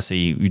PeerTube and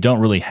Odyssey, you don't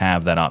really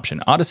have that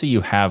option. Odyssey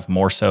you have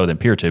more so than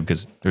PeerTube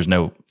because there's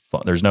no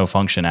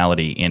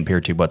functionality in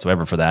PeerTube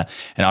whatsoever for that,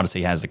 and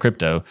Odyssey has the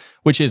crypto,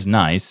 which is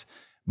nice.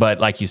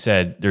 But like you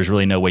said, there's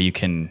really no way you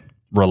can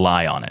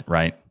rely on it,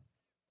 right?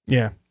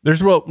 Yeah,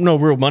 there's no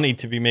real money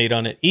to be made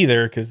on it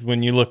either, because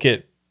when you look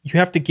at, you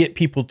have to get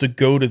people to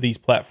go to these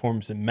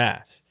platforms en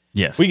masse.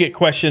 Yes. We get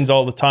questions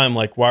all the time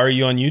like, why are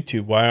you on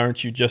YouTube? Why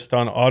aren't you just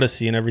on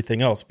Odyssey and everything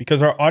else?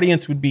 Because our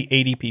audience would be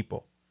 80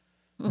 people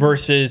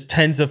versus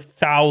tens of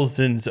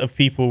thousands of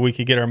people we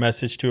could get our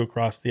message to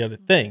across the other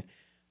thing.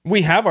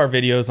 We have our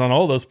videos on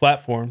all those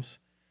platforms.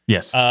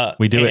 Yes,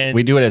 we do it.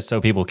 We do it as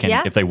so people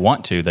can, if they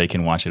want to, they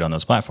can watch it on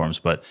those platforms.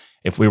 But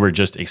if we were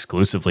just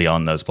exclusively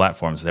on those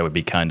platforms, that would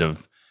be kind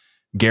of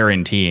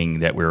guaranteeing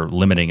that we're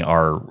limiting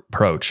our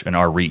approach and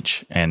our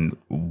reach. And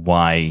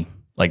why,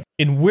 like,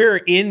 and we're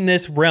in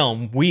this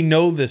realm. We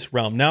know this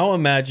realm. Now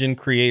imagine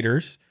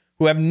creators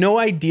who have no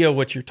idea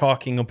what you're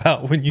talking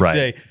about when you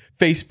say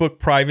Facebook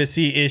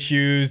privacy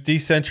issues,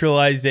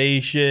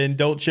 decentralization,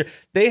 don't share.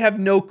 They have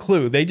no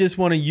clue. They just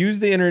want to use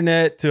the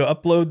internet to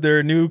upload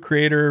their new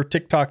creator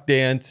TikTok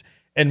dance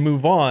and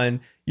move on.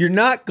 You're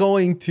not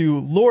going to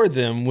lure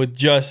them with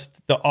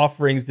just the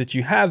offerings that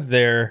you have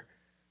there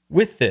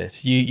with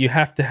this. You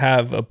have to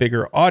have a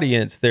bigger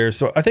audience there.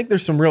 So I think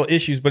there's some real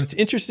issues, but it's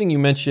interesting you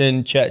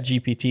mentioned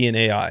ChatGPT and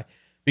AI,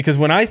 because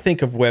when I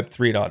think of Web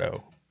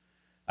 3.0,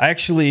 I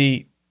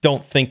actually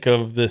don't think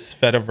of this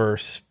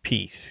Fediverse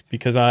piece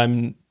because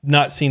I'm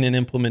not seeing an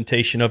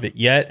implementation of it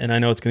yet. And I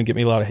know it's going to get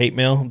me a lot of hate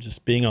mail. I'm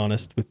just being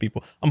honest with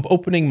people. I'm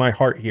opening my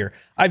heart here.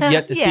 I've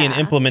yet to see an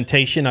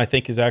implementation I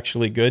think is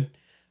actually good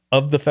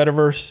of the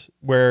Fediverse,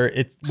 where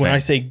it's, when I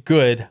say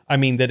good, I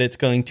mean that it's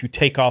going to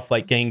take off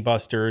like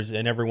gangbusters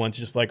and everyone's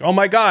just like, oh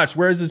my gosh,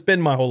 where has this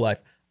been my whole life?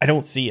 I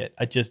don't see it.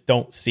 I just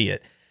don't see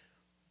it.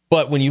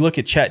 But when you look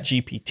at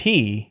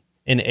ChatGPT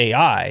and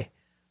AI,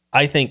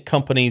 I think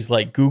companies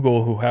like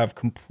Google, who have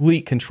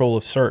complete control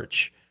of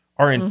search,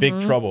 are in big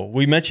trouble.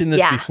 We mentioned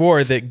this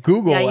before, that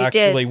Google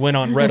actually went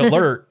on red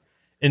alert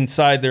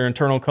inside their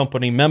internal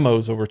company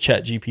memos over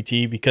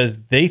ChatGPT because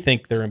they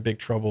think they're in big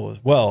trouble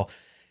as well.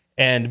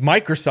 And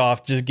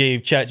Microsoft just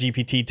gave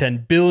ChatGPT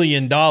 $10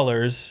 billion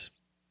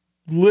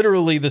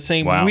literally the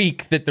same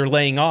week that they're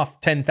laying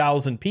off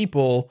 10,000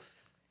 people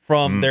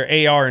from their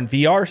AR and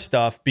VR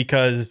stuff,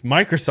 because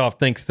Microsoft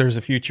thinks there's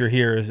a future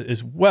here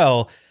as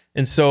well.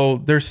 And so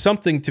there's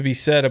something to be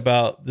said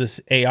about this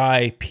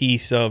AI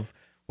piece of,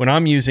 when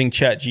I'm using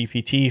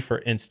ChatGPT, for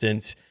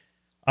instance,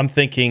 I'm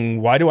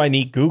thinking, why do I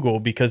need Google?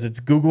 Because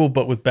it's Google,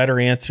 but with better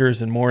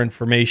answers and more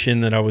information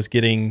than I was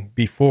getting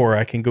before.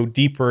 I can go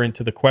deeper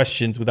into the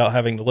questions without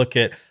having to look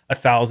at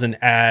 1,000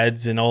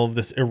 ads and all of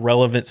this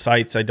irrelevant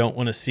sites I don't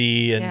want to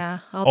see and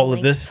all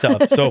of this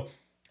stuff. So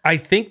I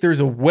think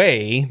there's a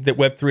way that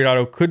Web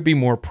 3.0 could be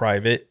more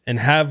private and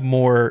have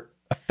more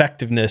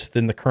effectiveness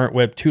than the current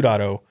Web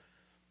 2.0.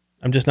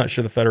 I'm just not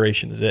sure the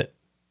Federation is it.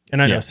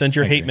 And I know, send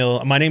your hate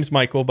mail. My name's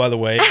Michael, by the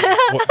way.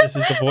 This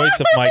is the voice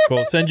of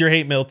Michael. Send your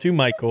hate mail to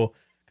Michael,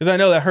 because I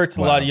know that hurts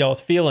a lot of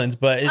y'all's feelings,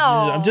 but it's just,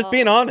 I'm just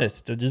being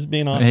honest. Just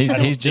being honest.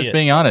 He's just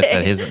being honest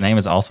that his name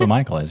is also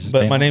Michael.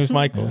 But my name's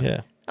Michael,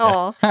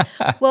 Oh,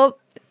 well,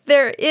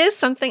 there is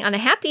something on a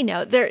happy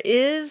note. There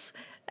is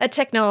a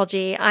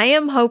technology I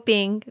am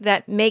hoping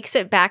that makes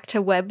it back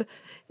to Web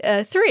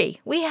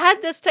 3. We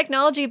had this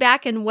technology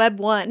back in Web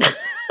 1.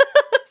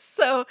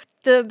 So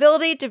the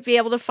ability to be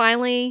able to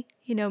finally,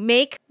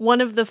 make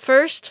one of the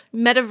first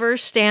metaverse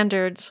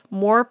standards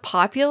more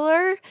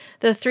popular,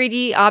 the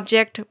 3D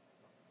object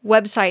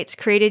websites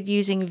created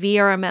using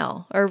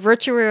VRML, or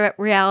virtual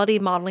reality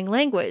modeling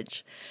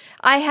language.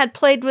 I had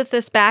played with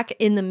this back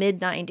in the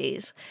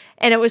mid-90s,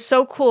 and it was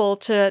so cool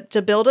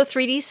to build a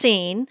 3D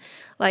scene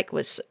like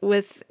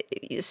with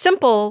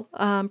simple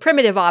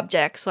primitive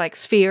objects like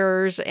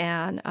spheres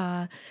and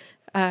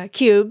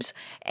cubes,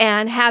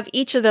 and have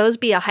each of those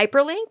be a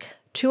hyperlink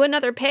to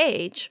another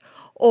page.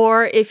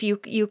 Or if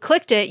you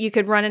clicked it, you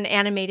could run an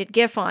animated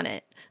GIF on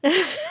it.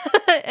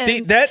 See,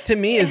 that to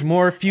me is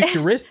more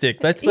futuristic.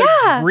 That's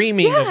like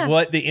dreaming of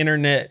what the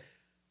internet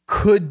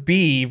could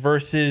be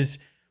versus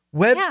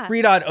Web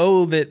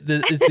 3.0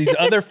 that is these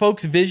other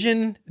folks'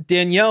 vision.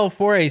 Danielle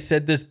Foray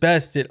said this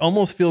best. It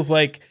almost feels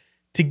like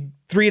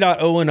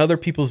 3.0 and other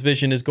people's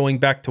vision is going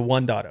back to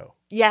 1.0.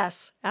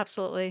 Yes,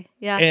 absolutely.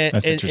 Yeah.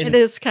 That's interesting. It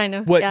is kind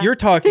of what you're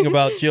talking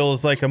about, Jill,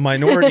 is like a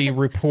Minority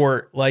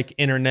Report like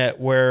internet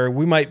where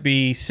we might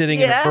be sitting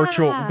in a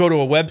virtual, go to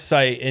a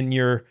website and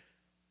you're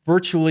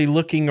virtually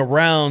looking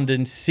around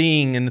and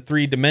seeing in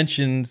 3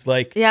 dimensions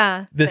like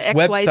this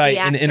website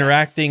and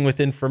interacting with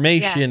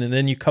information. And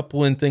then you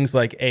couple in things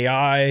like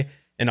AI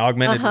and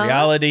augmented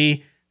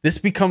reality. This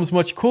becomes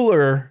much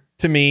cooler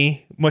to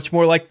me, much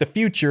more like the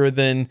future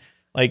than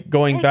like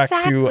going back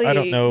to, I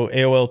don't know,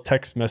 AOL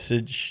text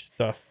message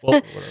stuff.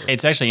 Well,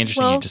 it's actually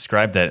interesting you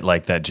described that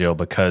like that, Jill,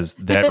 because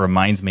that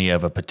reminds me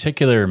of a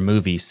particular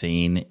movie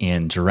scene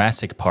in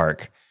Jurassic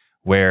Park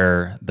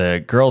where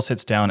the girl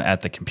sits down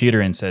at the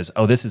computer and says,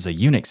 "Oh, this is a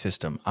Unix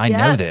system. I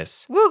know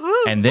this." Woohoo!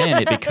 And then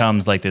it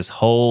becomes like this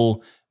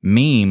whole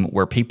meme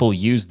where people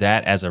use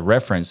that as a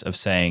reference of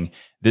saying,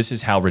 this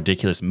is how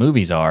ridiculous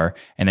movies are.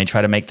 And they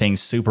try to make things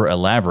super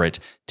elaborate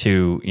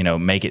to,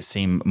 make it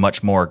seem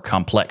much more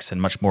complex and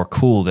much more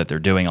cool that they're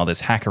doing all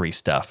this hackery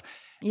stuff.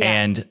 Yeah.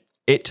 And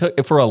it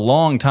took, for a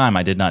long time,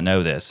 I did not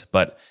know this,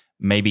 but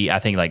maybe I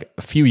think like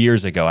a few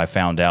years ago, I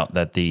found out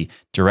that the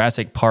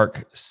Jurassic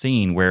Park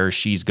scene where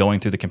she's going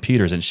through the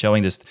computers and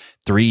showing this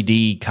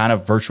 3D kind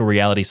of virtual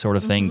reality sort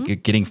of thing,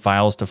 getting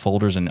files to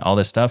folders and all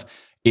this stuff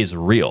is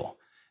real.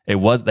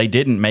 They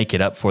didn't make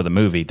it up for the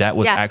movie. That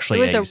was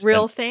actually it was a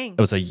real thing. It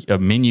was a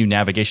menu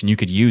navigation you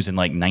could use in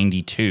like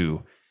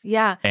 92.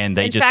 Yeah. And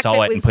they just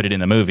saw it and put it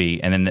in the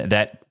movie. And then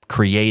that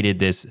created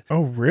this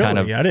kind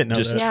of I didn't know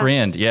just that.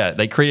 trend. Yeah.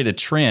 They created a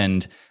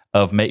trend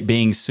of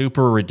being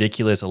super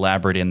ridiculous,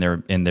 elaborate in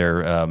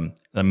their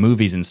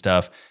movies and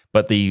stuff.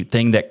 But the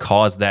thing that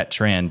caused that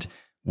trend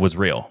was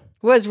real.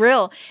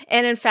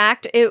 And in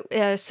fact,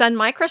 Sun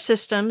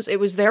Microsystems,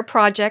 it was their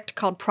project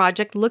called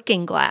Project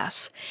Looking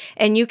Glass.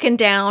 And you can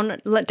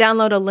download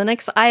a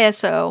Linux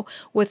ISO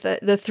with the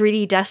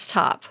 3D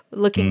desktop,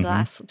 Looking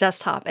Glass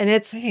desktop. And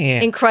it's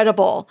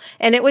incredible.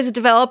 And it was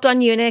developed on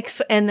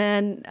Unix and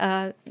then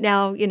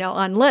now,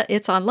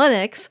 it's on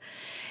Linux.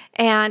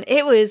 And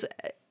it was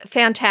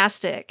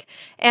fantastic.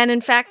 And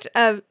in fact,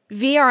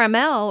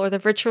 VRML, or the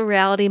virtual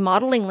reality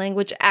modeling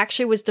language,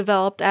 actually was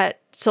developed at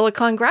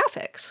Silicon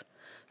Graphics.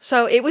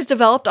 So it was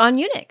developed on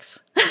Unix.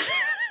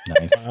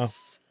 Nice.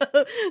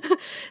 Wow.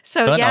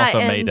 Sun also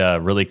made a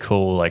really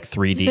cool like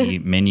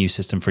 3D menu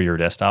system for your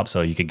desktop,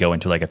 so you could go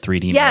into like a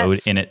 3D mode.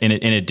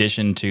 In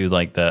addition to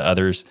like the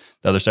other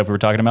stuff we were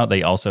talking about,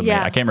 they also made,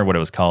 I can't remember what it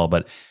was called,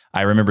 but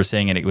I remember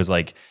seeing it. It was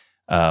like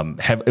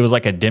it was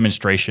like a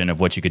demonstration of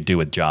what you could do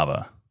with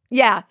Java.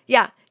 Yeah.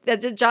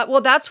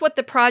 Well, that's what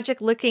the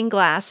Project Looking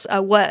Glass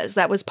was.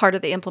 That was part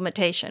of the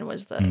implementation.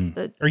 Was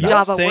the Are you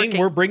Java saying working.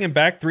 We're bringing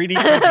back 3D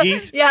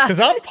TVs? Yeah, because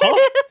I'm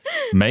pumped.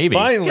 Maybe.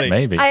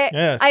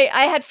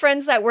 I had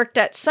friends that worked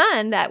at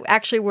Sun that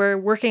actually were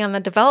working on the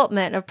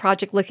development of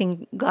Project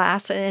Looking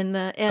Glass and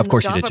the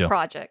Java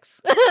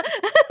projects.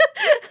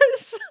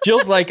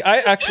 Jill's like, I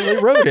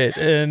actually wrote it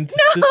and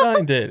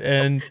designed it,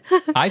 and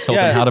I told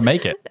them how to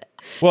make it.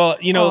 Well,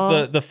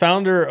 the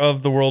founder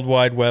of the World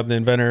Wide Web, the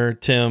inventor,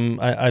 Tim,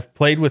 I've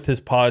played with his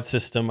pod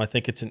system. I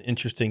think it's an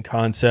interesting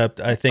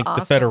concept. I think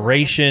the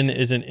Federation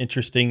is an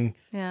interesting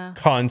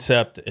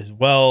concept as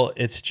well.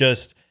 It's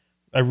just,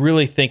 I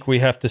really think we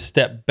have to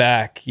step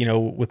back,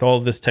 with all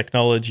of this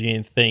technology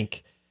and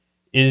think,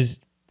 is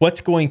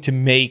what's going to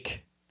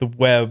make the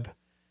web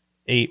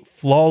a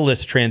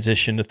flawless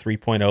transition to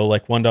 3.0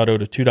 like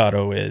 1.0 to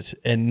 2.0 is,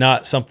 and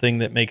not something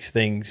that makes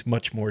things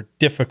much more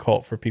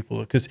difficult for people.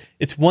 Because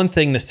it's one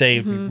thing to say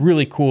it'd be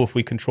really cool if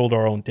we controlled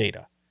our own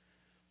data,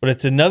 but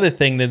it's another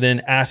thing to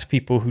then ask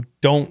people who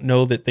don't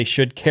know that they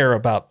should care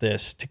about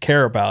this to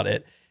care about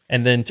it,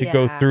 and then to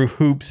go through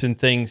hoops and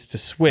things to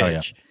switch. Oh,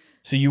 yeah.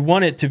 So you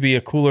want it to be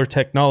a cooler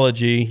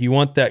technology. You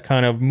want that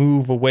kind of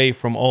move away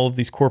from all of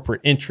these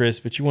corporate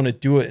interests, but you want to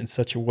do it in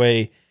such a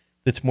way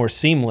that's more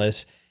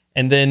seamless.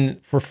 And then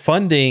for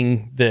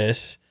funding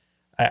this,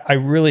 I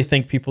really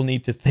think people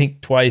need to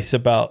think twice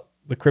about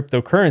the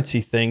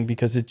cryptocurrency thing,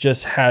 because it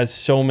just has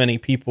so many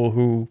people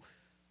who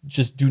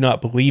just do not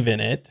believe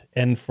in it,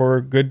 and for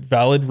good,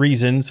 valid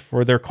reasons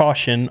for their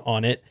caution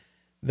on it.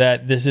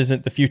 that this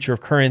isn't the future of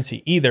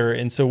currency either.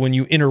 And so when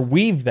you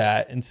interweave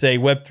that and say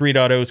Web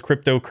 3.0's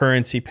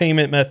cryptocurrency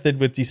payment method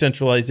with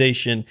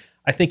decentralization,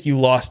 I think you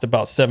lost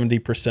about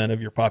 70%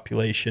 of your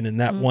population in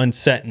that one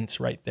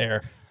sentence right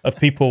there of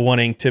people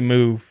wanting to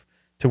move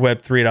to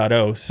Web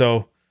 3.0.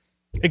 So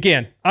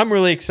again, I'm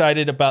really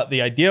excited about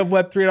the idea of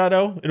Web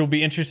 3.0. It'll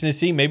be interesting to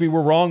see. Maybe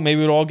we're wrong.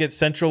 Maybe it'll all get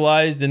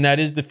centralized and that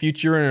is the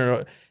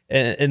future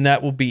and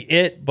that will be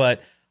it.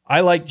 But I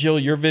like, Jill,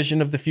 your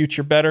vision of the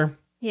future better.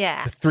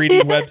 Yeah. The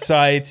 3D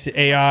websites,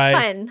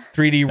 AI, Fun.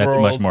 3D That's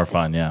worlds. much more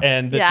fun, yeah.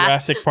 And the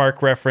Jurassic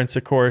Park reference,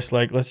 of course.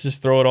 Like, let's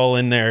just throw it all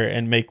in there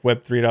and make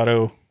Web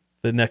 3.0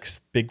 the next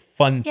big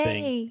fun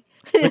thing. Yay.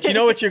 But you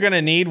know what you're going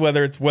to need,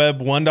 whether it's Web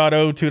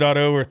 1.0,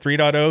 2.0, or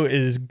 3.0,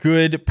 is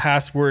good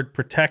password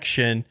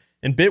protection.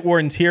 And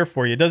Bitwarden's here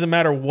for you. It doesn't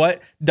matter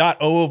what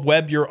 .o of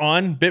web you're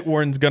on,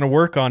 Bitwarden's going to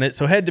work on it.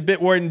 So head to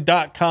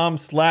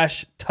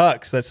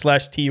bitwarden.com/tux. That's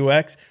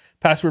 /TUX.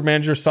 Password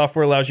Manager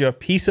software allows you a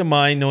peace of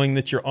mind knowing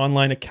that your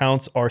online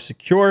accounts are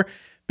secure.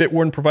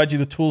 Bitwarden provides you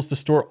the tools to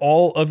store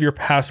all of your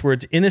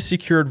passwords in a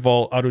secured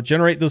vault,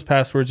 auto-generate those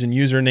passwords and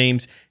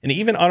usernames, and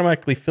even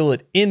automatically fill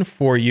it in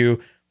for you.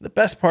 The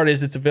best part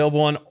is it's available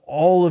on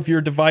all of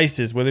your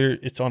devices, whether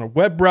it's on a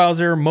web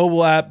browser,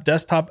 mobile app,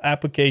 desktop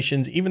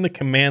applications, even the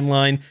command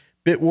line.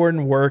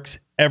 Bitwarden works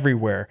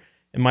everywhere.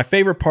 And my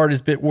favorite part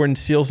is Bitwarden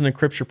seals and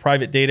encrypts your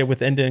private data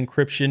with end-to-end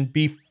encryption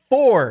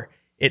before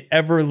it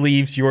ever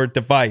leaves your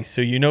device.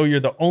 So you know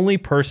you're the only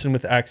person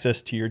with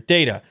access to your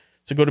data.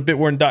 So go to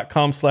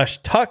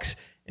bitwarden.com/tux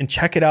and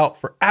check it out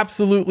for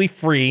absolutely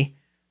free.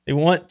 They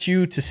want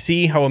you to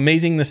see how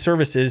amazing the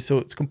service is. So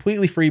it's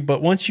completely free.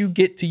 But once you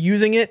get to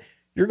using it,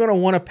 you're going to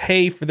want to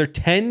pay for their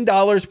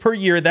 $10 per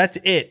year. That's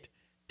it.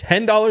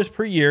 $10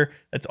 per year.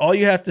 That's all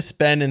you have to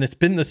spend. And it's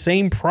been the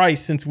same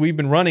price since we've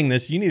been running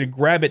this. You need to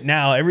grab it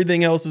now.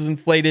 Everything else is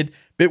inflated.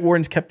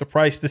 Bitwarden's kept the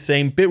price the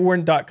same.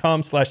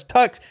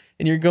 Bitwarden.com/tux.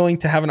 And you're going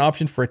to have an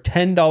option for a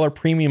 $10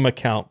 premium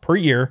account per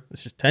year.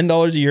 It's just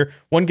 $10 a year.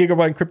 1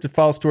 gigabyte encrypted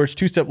file storage,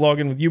 2-step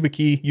login with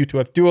YubiKey,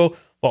 U2F Duo,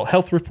 Vault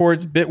Health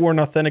Reports,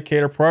 Bitwarden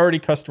Authenticator, priority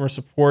customer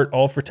support,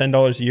 all for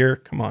 $10 a year.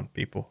 Come on,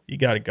 people. You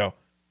got to go.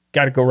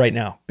 Got to go right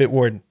now.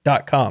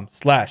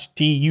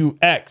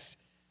 Bitwarden.com/TUX.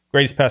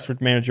 Greatest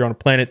password manager on the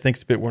planet. Thanks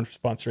to Bitwarden for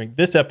sponsoring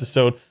this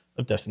episode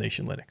of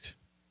Destination Linux.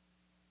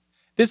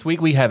 This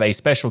week, we have a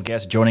special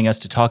guest joining us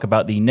to talk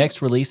about the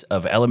next release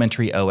of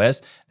Elementary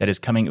OS that is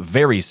coming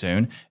very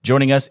soon.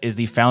 Joining us is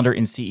the founder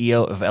and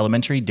CEO of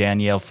Elementary,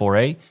 Danielle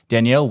Foré.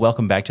 Danielle,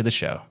 welcome back to the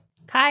show.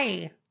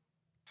 Hi.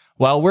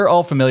 While we're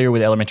all familiar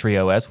with Elementary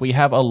OS, we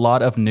have a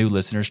lot of new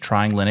listeners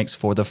trying Linux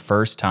for the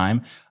first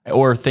time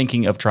or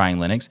thinking of trying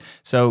Linux.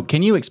 So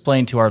can you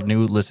explain to our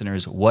new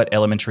listeners what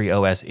Elementary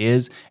OS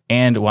is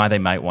and why they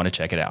might want to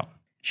check it out?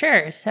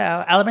 Sure.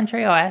 So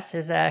Elementary OS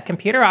is a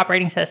computer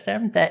operating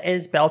system that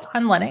is built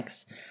on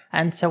Linux.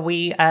 And so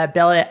we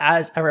build it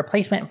as a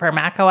replacement for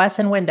Mac OS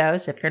and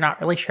Windows, if you're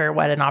not really sure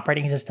what an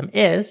operating system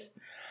is.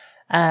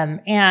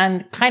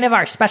 And kind of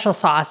our special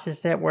sauce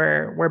is that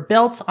we're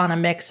built on a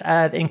mix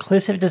of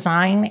inclusive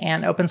design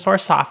and open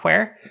source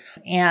software,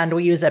 and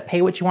we use a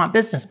pay what you want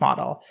business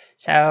model.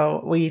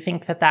 So we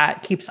think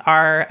that keeps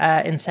our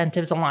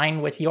incentives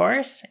aligned with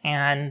yours,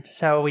 and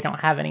so we don't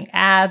have any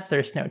ads.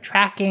 There's no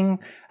tracking,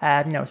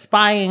 no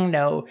spying,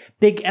 no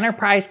big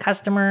enterprise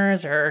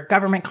customers or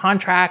government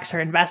contracts or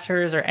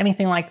investors or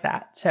anything like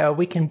that. So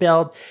we can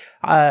build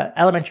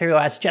Elementary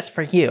OS just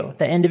for you,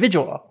 the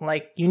individual,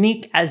 like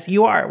unique as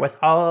you are with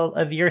all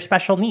of your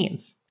special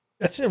needs.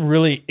 That's a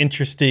really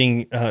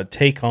interesting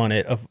take on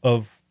it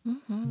of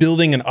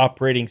building an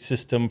operating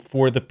system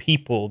for the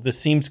people. This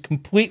seems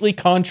completely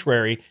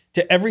contrary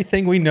to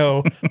everything we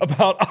know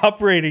about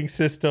operating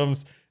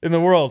systems in the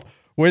world.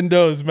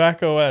 Windows,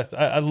 Mac OS.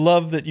 I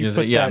love that you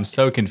put that. I'm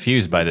so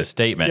confused by this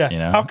statement. Yeah. You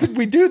know? How could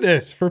we do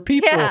this for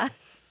people?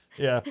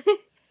 Yeah.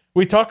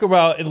 We talk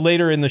about it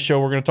later in the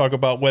show. We're going to talk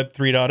about Web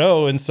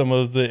 3.0 and some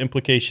of the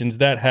implications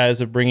that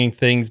has of bringing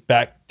things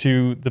back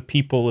to the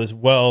people as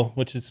well,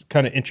 which is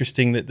kind of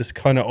interesting that this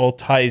kind of all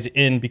ties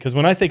in, because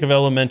when I think of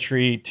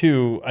Elementary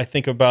too, I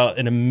think about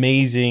an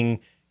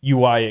amazing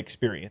UI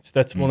experience.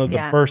 That's one of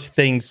the first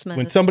things. Smooth.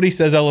 When somebody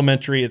says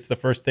Elementary, it's the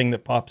first thing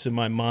that pops in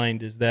my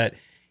mind is that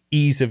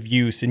ease of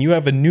use. And you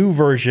have a new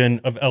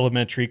version of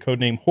Elementary,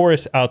 codename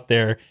Horus, out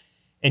there.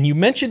 And you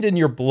mentioned in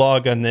your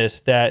blog on this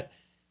that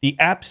the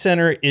App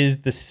Center is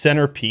the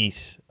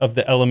centerpiece of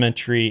the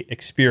Elementary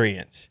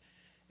experience.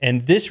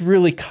 And this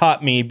really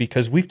caught me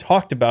because we've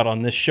talked about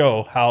on this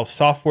show how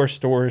software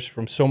stores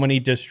from so many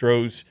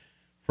distros,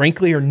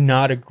 frankly, are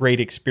not a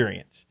great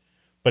experience.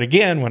 But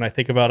again, when I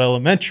think about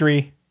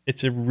Elementary,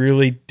 it's a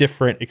really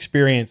different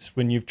experience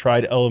when you've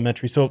tried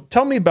Elementary. So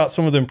tell me about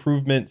some of the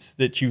improvements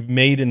that you've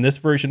made in this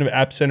version of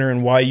App Center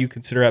and why you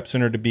consider App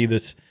Center to be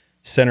this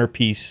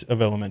centerpiece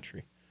of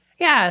Elementary.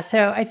 Yeah.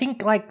 So I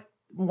think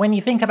when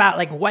you think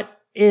about what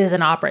is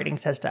an operating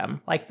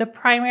system, the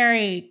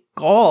primary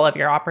goal of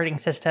your operating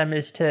system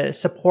is to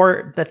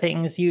support the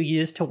things you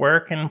use to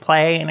work and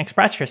play and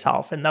express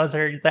yourself. And those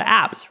are the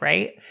apps,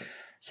 right?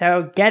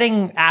 So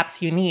getting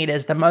apps you need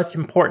is the most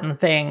important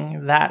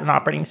thing that an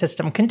operating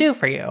system can do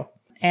for you.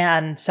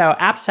 And so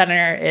App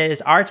Center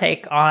is our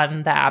take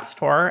on the App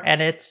Store,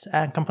 and it's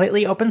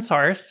completely open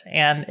source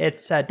and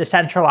it's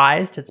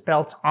decentralized. It's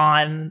built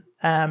on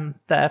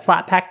the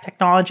Flatpak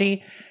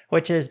technology,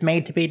 which is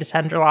made to be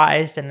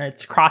decentralized, and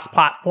it's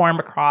cross-platform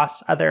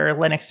across other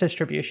Linux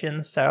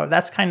distributions. So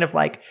that's kind of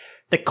like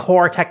the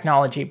core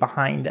technology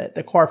behind it,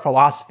 the core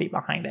philosophy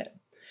behind it.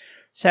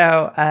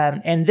 So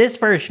in this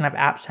version of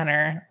App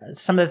Center,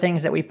 some of the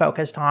things that we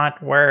focused on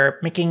were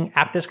making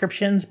app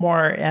descriptions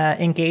more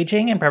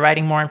engaging and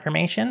providing more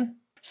information.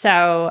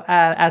 So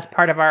as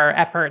part of our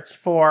efforts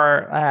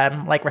for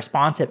like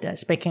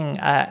responsiveness, making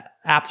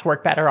apps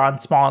work better on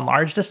small and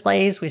large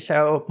displays, we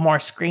show more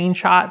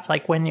screenshots.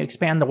 Like when you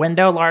expand the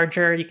window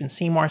larger, you can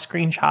see more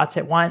screenshots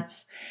at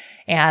once.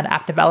 And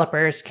app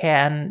developers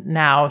can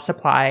now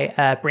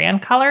supply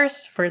brand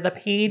colors for the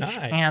page,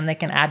 and they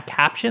can add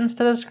captions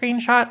to the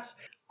screenshots.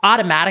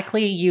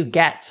 Automatically, you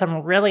get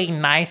some really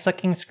nice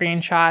looking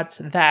screenshots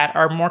that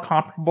are more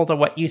comparable to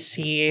what you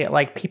see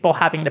like people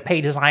having to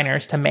pay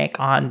designers to make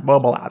on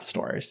mobile app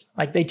stores.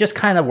 Like they just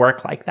kind of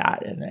work like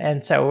that.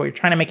 And so we're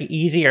trying to make it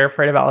easier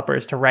for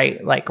developers to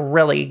write like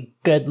really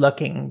good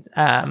looking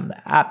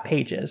app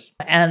pages.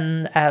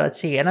 And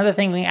let's see, another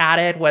thing we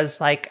added was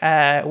like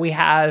we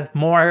have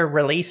more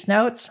release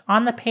notes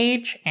on the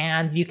page,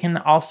 and you can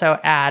also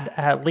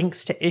add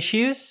links to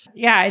issues.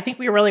 Yeah, I think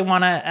we really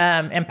want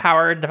to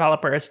empower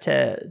developers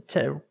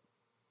to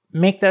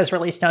make those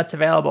release notes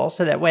available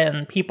so that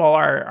when people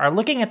are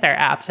looking at their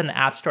apps in the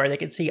App Store, they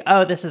can see,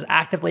 oh, this is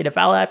actively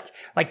developed.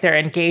 Like they're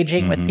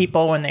engaging with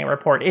people when they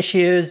report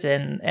issues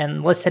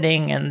and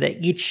listening, and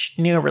that each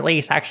new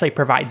release actually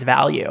provides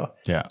value.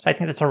 Yeah. So I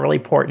think that's a really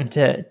important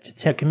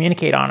to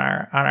communicate on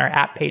our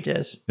app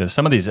pages. Yeah,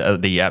 some of these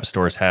the app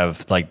stores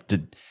have like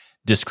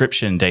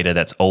description data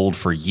that's old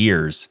for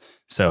years.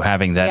 So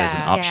having that as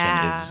an option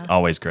is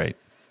always great.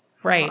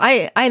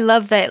 Right. I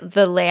love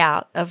the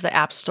layout of the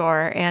App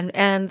Store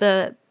and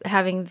the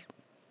having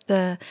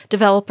the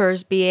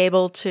developers be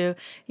able to,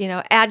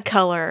 add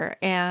color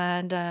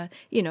and,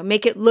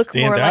 make it look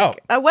Stand more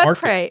out. like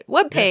a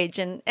web page.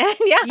 And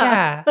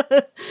Yeah.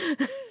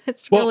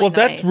 It's really nice.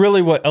 That's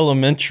really what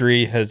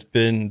Elementary has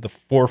been the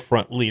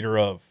forefront leader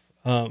of.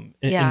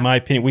 In my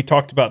opinion, we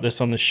talked about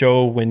this on the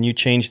show when you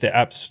changed the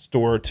App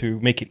Store to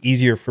make it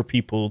easier for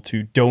people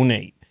to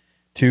donate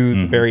to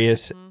the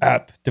various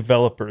app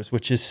developers,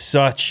 which is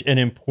such an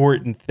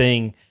important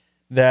thing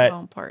that so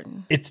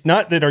important. It's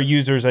not that our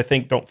users, I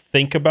think, don't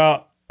think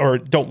about or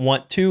don't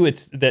want to.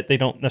 It's that they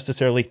don't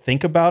necessarily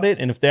think about it.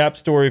 And if the App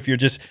Store, if you're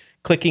just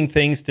clicking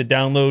things to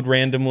download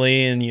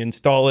randomly and you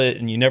install it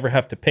and you never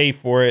have to pay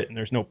for it and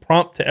there's no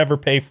prompt to ever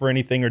pay for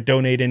anything or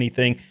donate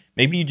anything,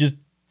 maybe you just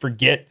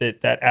forget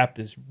that app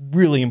is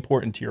really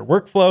important to your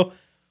workflow.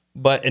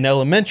 But in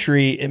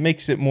Elementary, it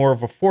makes it more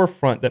of a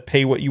forefront that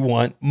pay what you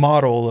want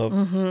model of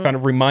kind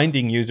of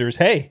reminding users,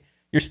 hey,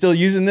 you're still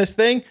using this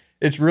thing.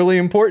 It's really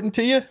important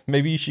to you.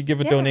 Maybe you should give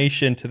a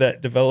donation to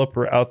that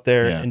developer out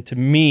there. Yeah. And to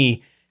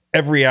me,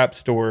 every app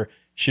store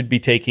should be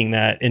taking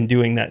that and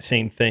doing that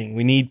same thing.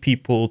 We need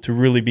people to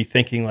really be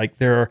thinking like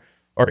there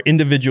are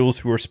individuals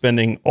who are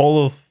spending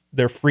all of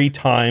their free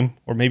time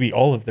or maybe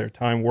all of their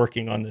time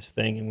working on this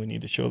thing, and we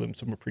need to show them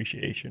some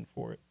appreciation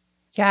for it.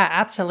 Yeah,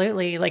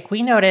 absolutely. Like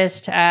we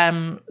noticed,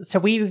 so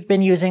we've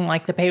been using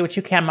like the pay what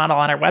you can model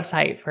on our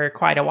website for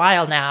quite a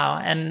while now.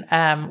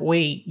 And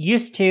we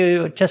used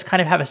to just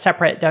kind of have a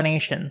separate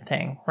donation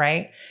thing,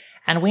 right?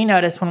 And we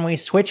noticed when we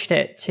switched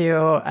it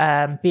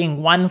to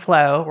being one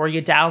flow where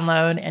you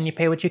download and you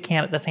pay what you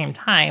can at the same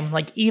time,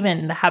 like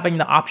even having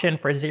the option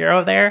for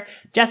 $0 there,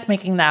 just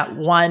making that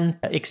one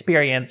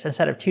experience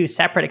instead of two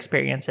separate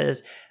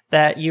experiences,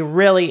 that you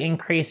really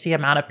increase the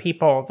amount of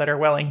people that are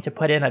willing to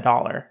put in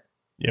 $1.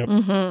 Yep.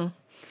 Mm-hmm.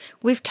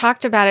 We've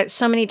talked about it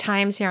so many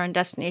times here on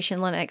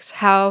Destination Linux,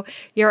 how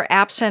your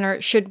App Center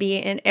should be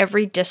in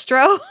every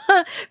distro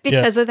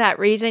because of that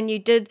reason. You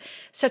did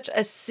such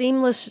a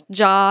seamless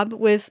job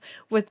with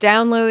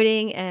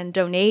downloading and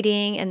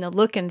donating and the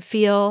look and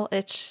feel.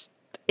 It's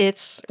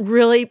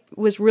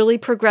was really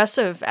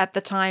progressive at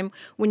the time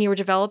when you were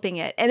developing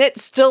it. And it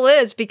still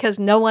is because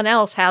no one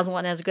else has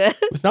one as good.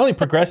 It was not only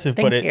progressive,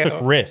 but it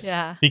took risks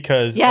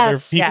because other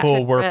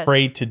people were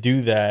afraid to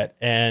do that.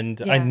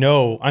 And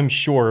I'm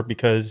sure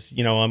because,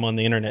 I'm on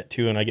the internet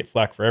too and I get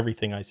flack for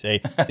everything I say,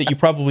 that you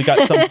probably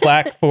got some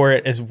flack for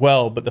it as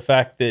well. But the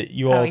fact that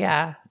you all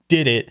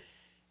did it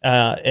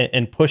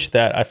and push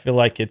that, I feel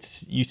like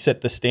you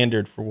set the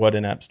standard for what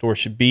an app store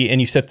should be,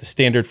 and you set the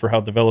standard for how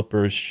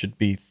developers should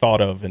be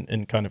thought of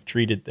and kind of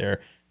treated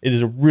there. It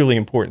is a really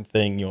important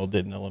thing you all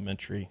did in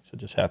Elementary, so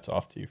just hats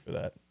off to you for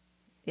that.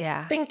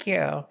 Yeah. Thank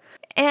you.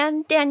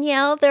 And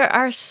Danielle, there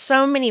are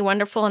so many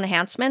wonderful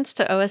enhancements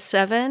to OS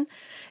 7,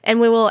 and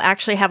we will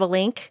actually have a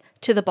link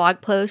to the blog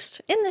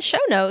post in the show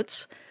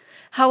notes.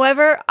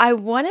 However, I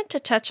wanted to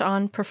touch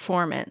on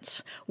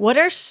performance. What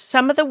are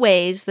some of the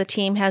ways the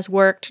team has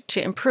worked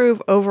to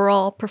improve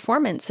overall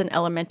performance in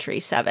Elementary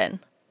 7?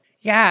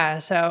 Yeah,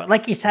 so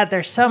like you said,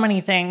 there's so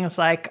many things.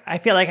 Like I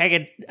feel like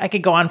I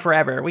could go on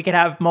forever. We could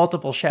have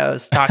multiple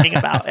shows talking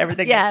about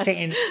everything that's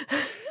changed.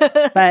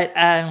 But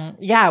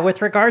yeah,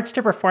 with regards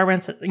to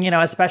performance,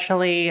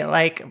 especially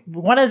like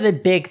one of the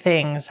big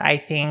things I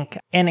think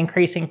in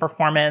increasing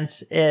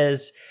performance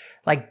is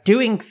like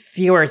doing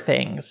fewer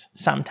things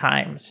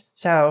sometimes.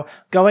 So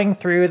going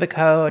through the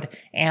code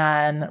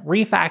and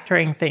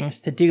refactoring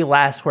things to do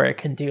less where it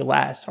can do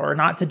less, or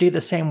not to do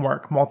the same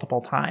work multiple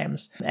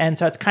times. And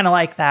so it's kind of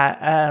like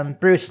that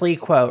Bruce Lee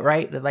quote,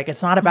 right? That like,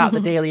 it's not about the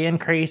daily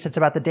increase, it's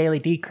about the daily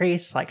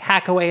decrease, like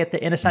hack away at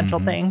the inessential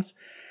things.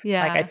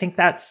 Yeah. Like I think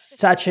that's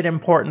such an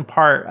important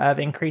part of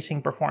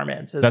increasing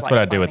performance. That's like what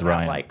I do with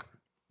Ryan. Like,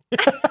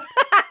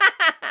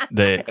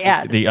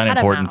 the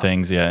unimportant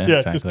things. Yeah,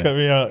 exactly. Just cut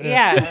me out.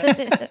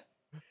 Yeah.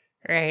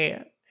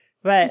 Right.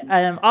 But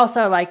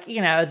also, like,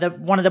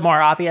 one of the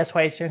more obvious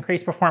ways to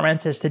increase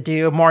performance is to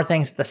do more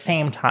things at the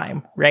same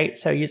time, right?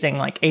 So using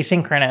like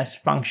asynchronous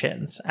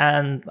functions.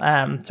 And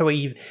so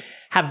we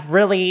have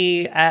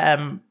really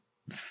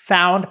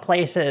found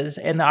places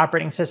in the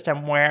operating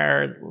system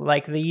where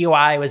like the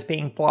UI was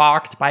being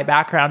blocked by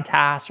background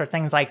tasks or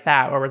things like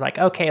that, where we're like,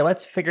 okay,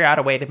 let's figure out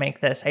a way to make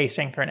this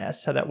asynchronous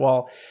so that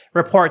we'll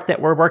report that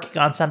we're working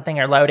on something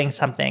or loading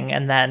something.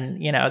 And then,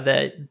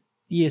 the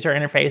user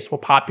interface will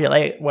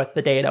populate with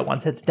the data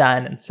once it's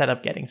done instead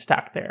of getting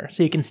stuck there.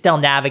 So you can still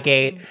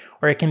navigate,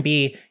 or it can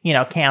be,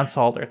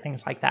 canceled or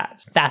things like that.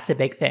 So that's a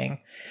big thing.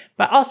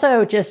 But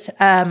also just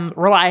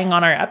relying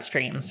on our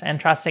upstreams and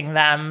trusting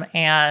them,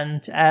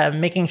 and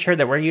making sure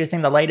that we're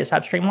using the latest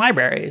upstream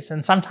libraries.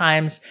 And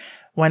sometimes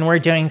when we're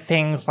doing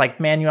things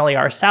like manually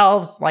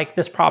ourselves, like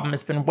this problem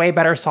has been way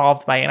better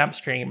solved by an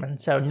upstream. And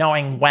so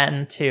knowing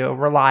when to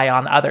rely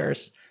on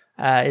others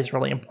is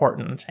really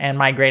important, and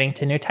migrating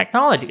to new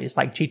technologies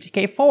like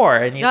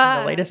GTK4 and using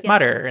the latest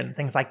Mutter and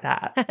things like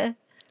that.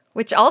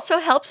 Which also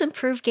helps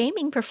improve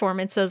gaming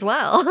performance as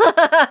well.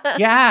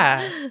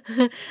 Yeah.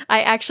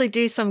 I actually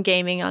do some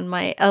gaming on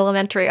my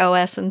Elementary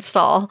OS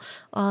install.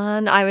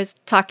 I was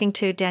talking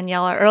to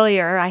Daniela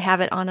earlier. I have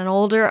it on an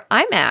older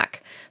iMac.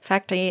 In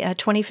fact, a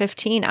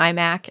 2015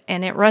 iMac,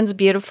 and it runs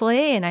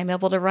beautifully, and I'm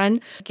able to run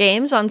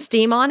games on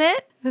Steam on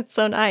it. It's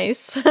so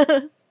nice.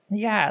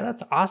 Yeah,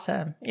 that's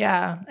awesome.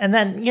 Yeah. And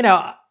then,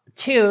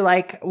 too,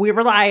 like we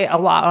rely a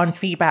lot on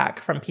feedback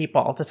from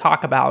people to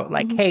talk about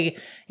like, hey,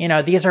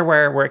 these are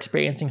where we're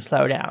experiencing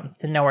slowdowns,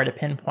 to know where to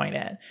pinpoint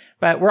it.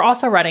 But we're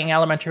also running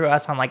Elementary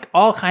OS on like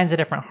all kinds of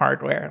different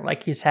hardware.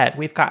 Like you said,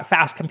 we've got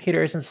fast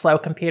computers and slow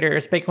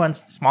computers, big ones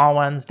and small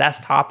ones,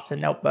 desktops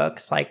and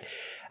notebooks. Like,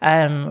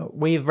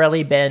 we've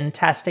really been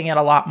testing it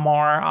a lot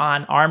more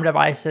on ARM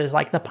devices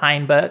like the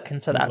Pinebook.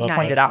 And so that's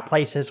pointed out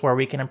places where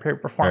we can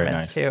improve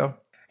performance too.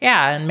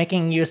 Yeah, and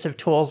making use of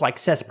tools like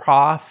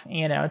sysprof,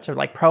 to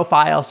like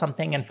profile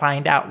something and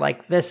find out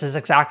like this is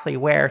exactly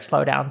where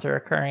slowdowns are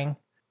occurring.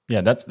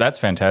 Yeah, that's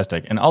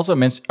fantastic. And also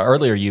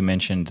earlier you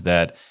mentioned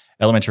that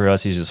Elementary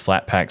OS uses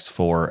Flatpaks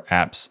for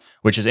apps,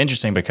 which is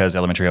interesting because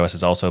Elementary OS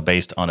is also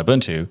based on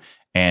Ubuntu.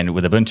 And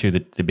with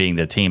Ubuntu being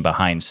the team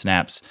behind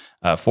Snap's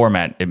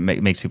format, it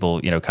makes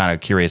people kind of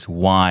curious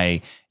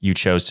why you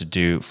chose to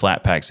do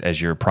Flatpaks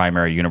as your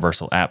primary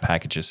universal app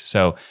packages.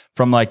 So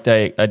from like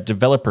a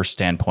developer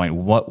standpoint,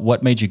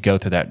 what made you go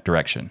through that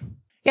direction?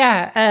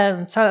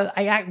 Yeah, so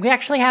we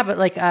actually have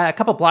like a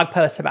couple blog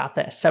posts about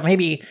this, so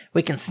maybe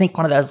we can sneak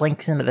one of those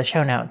links into the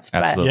show notes.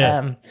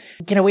 Absolutely.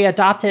 But we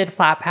adopted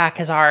Flatpak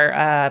as our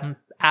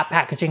app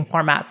packaging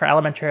format for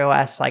Elementary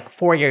OS like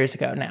 4 years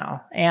ago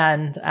now,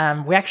 and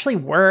we actually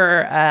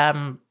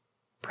were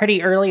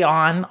pretty early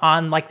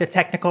on like the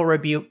technical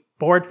review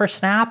board for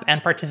Snap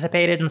and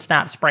participated in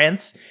Snap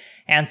sprints,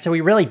 and so we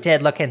really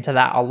did look into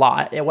that a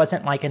lot. It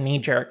wasn't like a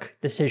knee-jerk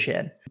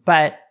decision,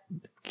 but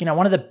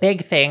one of the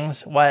big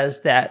things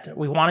was that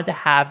we wanted to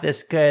have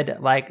this good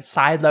like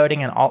side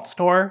loading and alt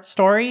store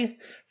story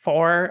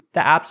for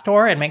the App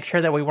Store and make sure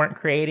that we weren't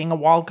creating a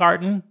walled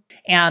garden.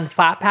 And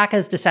Flatpak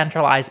is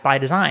decentralized by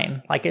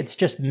design. Like it's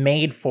just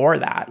made for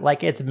that.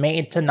 Like it's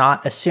made to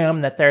not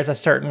assume that there's a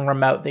certain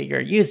remote that you're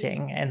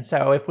using. And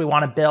so if we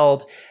want to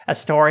build a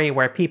story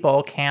where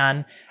people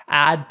can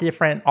add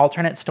different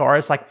alternate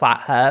stores like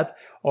FlatHub,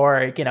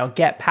 or,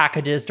 get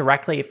packages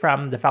directly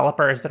from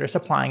developers that are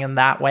supplying them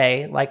that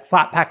way, like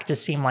Flatpak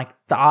just seemed like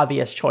the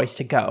obvious choice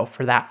to go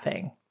for that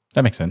thing.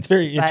 That makes sense. It's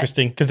very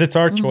interesting because it's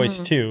our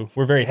choice too.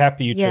 We're very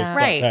happy you chose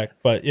Flatpak,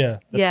 but yeah.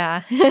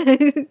 Yeah.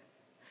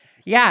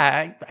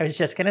 Yeah, I was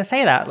just going to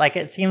say that. Like,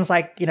 it seems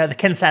like, the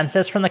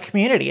consensus from the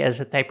community is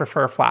that they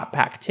prefer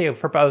Flatpak too,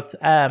 for both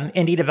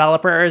indie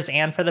developers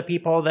and for the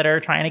people that are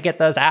trying to get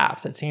those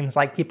apps. It seems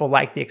like people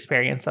like the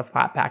experience of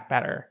Flatpak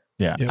better.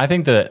 Yeah, I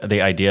think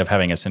the idea of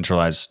having a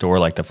centralized store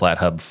like the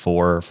FlatHub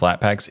for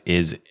Flatpaks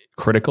is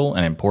critical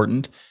and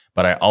important,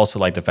 but I also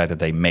like the fact that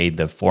they made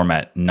the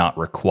format not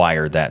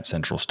require that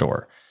central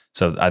store.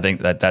 So I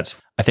think that's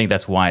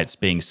why it's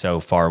being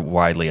so far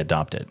widely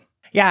adopted.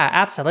 Yeah,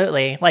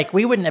 absolutely. Like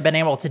we wouldn't have been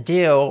able to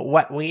do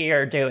what we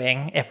are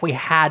doing if we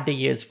had to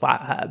use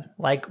FlatHub.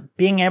 Like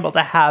being able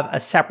to have a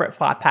separate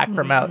Flatpak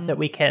remote that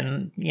we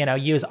can,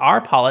 use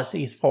our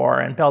policies for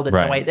and build it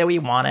in the way that we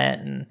want it.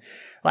 And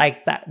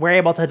like that, we're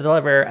able to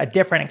deliver a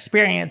different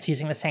experience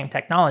using the same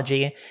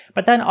technology,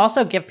 but then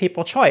also give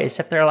people choice.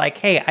 If they're like,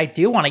 hey, I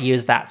do want to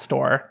use that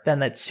store,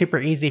 then it's super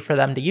easy for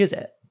them to use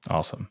it.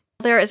 Awesome.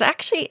 There is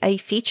actually a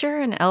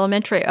feature in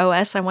Elementary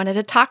OS I wanted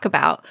to talk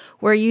about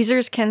where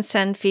users can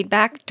send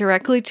feedback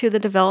directly to the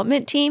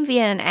development team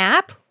via an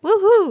app.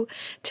 Woohoo!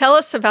 Tell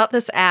us about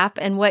this app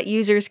and what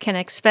users can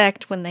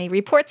expect when they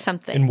report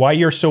something. And why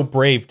you're so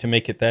brave to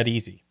make it that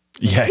easy.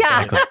 Yeah,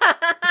 exactly.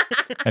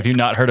 Have you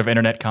not heard of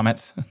internet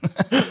comments?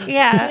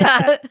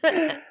 Yeah.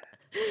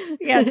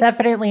 Yeah,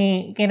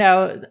 definitely.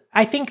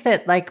 I think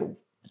that like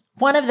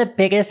one of the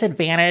biggest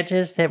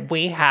advantages that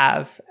we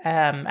have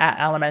at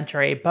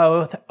Elementary,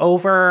 both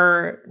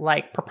over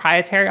like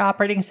proprietary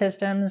operating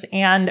systems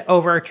and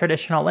over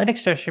traditional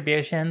Linux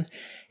distributions,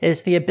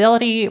 is the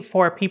ability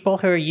for people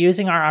who are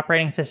using our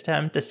operating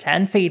system to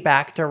send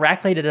feedback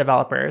directly to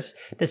developers,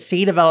 to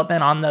see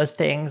development on those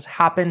things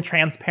happen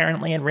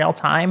transparently in real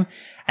time,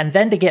 and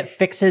then to get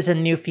fixes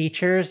and new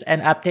features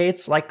and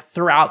updates like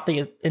throughout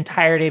the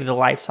entirety of the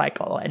life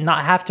cycle and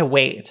not have to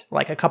wait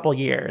like a couple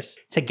years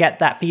to get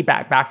that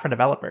feedback back from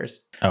developers.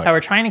 So we're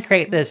trying to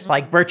create this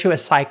like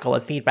virtuous cycle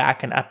of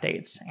feedback and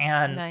updates.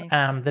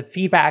 And the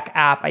feedback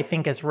app, I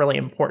think, is really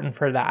important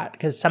for that,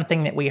 because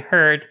something that we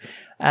heard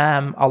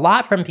a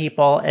lot from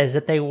people is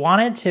that they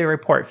wanted to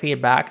report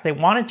feedback, they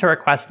wanted to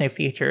request new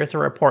features or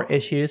report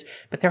issues,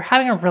 but they're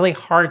having a really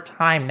hard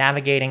time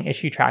navigating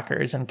issue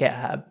trackers and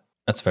GitHub.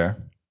 That's fair.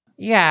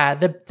 Yeah,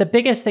 the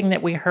biggest thing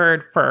that we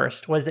heard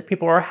first was that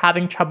people were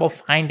having trouble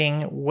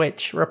finding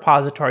which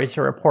repositories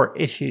to report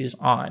issues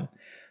on.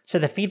 So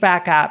the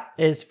feedback app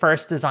is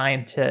first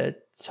designed to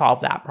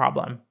solve that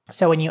problem.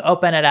 So when you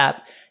open it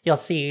up, you'll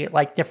see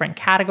like different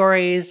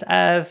categories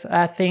of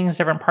things,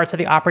 different parts of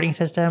the operating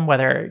system,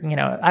 whether,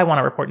 I want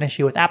to report an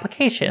issue with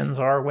applications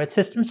or with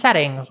system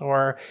settings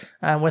or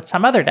with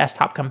some other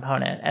desktop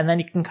component. And then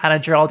you can kind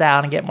of drill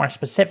down and get more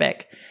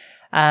specific.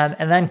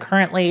 And then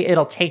currently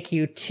it'll take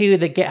you to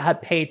the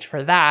GitHub page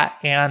for that.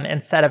 And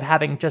instead of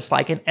having just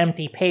like an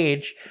empty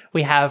page,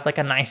 we have like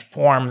a nice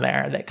form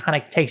there that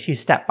kind of takes you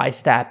step by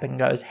step and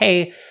goes,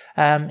 hey,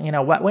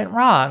 what went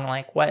wrong?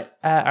 Like what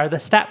are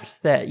the steps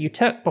that you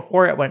took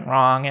before it went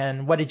wrong?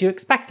 And what did you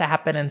expect to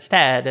happen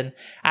instead? And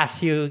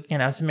asks you,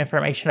 some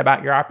information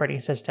about your operating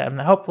system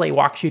that hopefully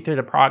walks you through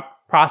the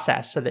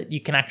process so that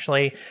you can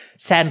actually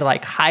send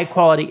like high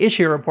quality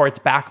issue reports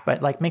back,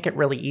 but like make it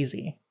really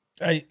easy.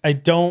 I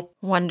don't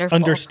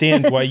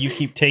understand why you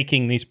keep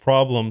taking these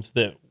problems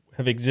that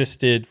have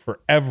existed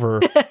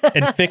forever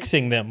and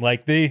fixing them.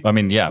 Like we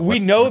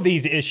know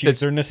these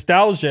issues. They're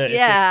nostalgia at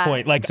this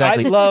point. Like I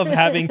love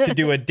having to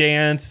do a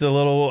dance,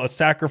 a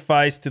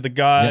sacrifice to the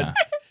gods.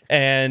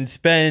 And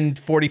spend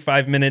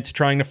 45 minutes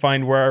trying to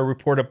find where I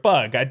report a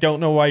bug. I don't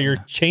know why you're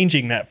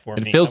changing that for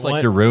me. It feels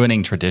like you're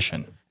ruining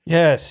tradition.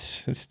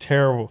 Yes, it's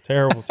terrible,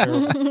 terrible,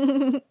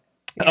 terrible.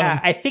 Yeah,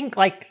 I think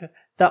like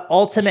the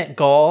ultimate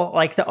goal,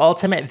 like the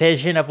ultimate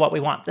vision of what we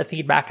want the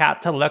feedback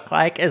app to look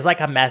like is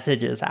like a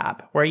messages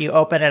app where you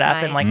open it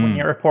up and like when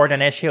you report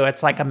an issue,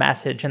 it's like a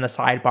message in the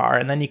sidebar,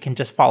 and then you can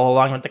just follow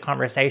along with the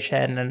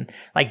conversation and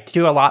like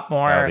do a lot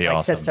more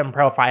like system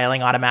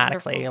profiling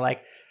automatically. Wonderful.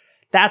 Like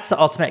that's the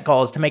ultimate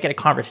goal, is to make it a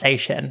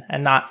conversation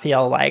and not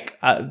feel like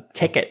a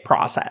ticket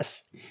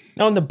process.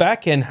 Now on the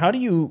back end, how do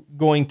you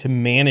going to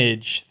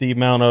manage the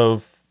amount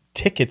of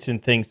tickets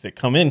and things that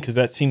come in? Because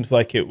that seems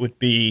like it would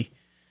be,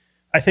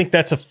 I think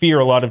that's a fear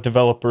a lot of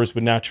developers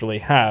would naturally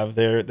have.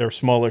 They're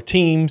smaller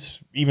teams,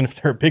 even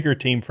if they're a bigger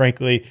team,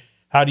 frankly.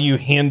 How do you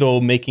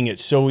handle making it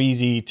so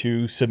easy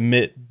to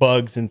submit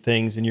bugs and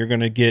things, and you're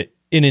going to get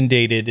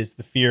inundated is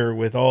the fear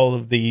with all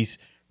of these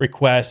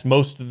requests.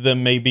 Most of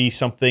them may be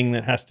something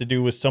that has to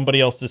do with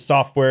somebody else's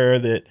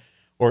software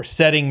or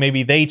setting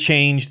maybe they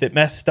changed that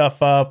messed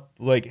stuff up.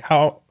 Like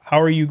how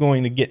are you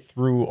going to get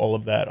through all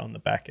of that on the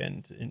back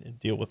end and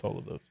deal with all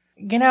of those?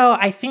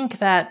 I think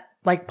that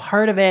like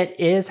part of it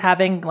is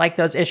having like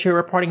those issue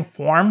reporting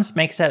forms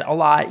makes it a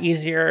lot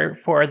easier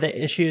for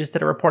the issues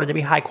that are reported to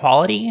be high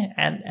quality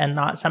and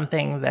not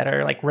something that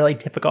are like really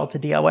difficult to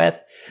deal with.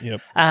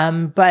 Yep.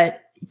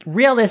 But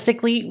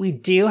realistically, we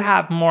do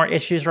have more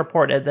issues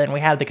reported than we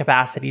have the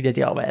capacity to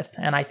deal with.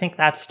 And I think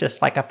that's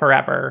just like a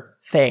forever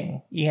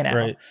thing,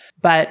 Right.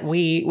 But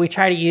we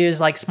try to use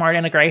like smart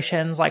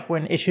integrations, like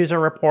when issues are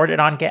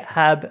reported on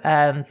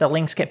GitHub, the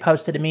links get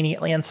posted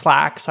immediately in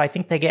Slack. So I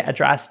think they get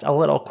addressed a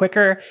little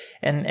quicker.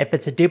 And if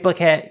it's a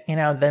duplicate,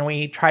 then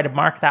we try to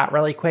mark that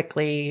really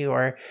quickly,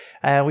 or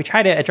we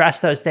try to address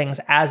those things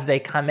as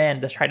they come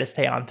in to try to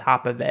stay on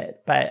top of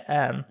it. But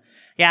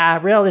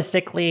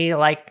realistically,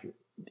 like,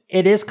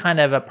 it is kind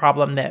of a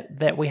problem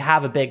that we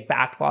have a big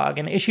backlog,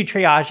 and issue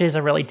triage is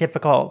a really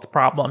difficult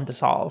problem to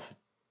solve.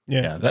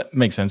 Yeah, that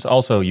makes sense.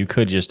 Also, you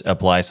could just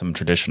apply some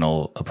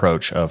traditional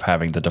approach of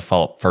having the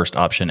default first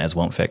option as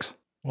won't fix.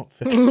 Won't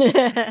fix.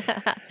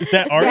 Is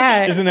that Arch?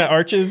 Yeah. Isn't that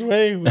Arch's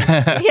way?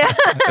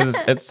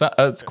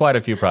 It's quite a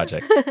few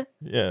projects.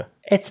 Yeah.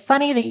 It's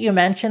funny that you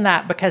mentioned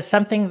that because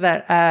something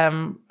that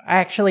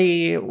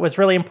actually was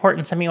really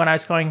important to me when I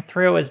was going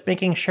through is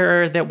making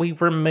sure that we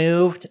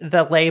removed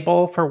the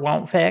label for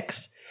won't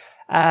fix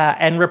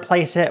and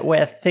replace it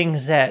with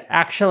things that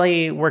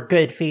actually were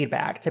good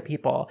feedback to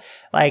people.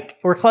 Like,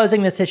 we're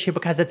closing this issue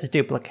because it's a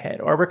duplicate,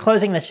 or we're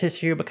closing this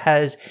issue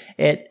because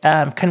it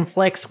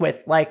conflicts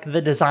with like the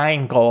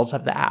design goals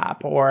of the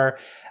app, or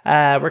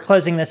we're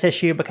closing this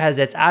issue because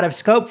it's out of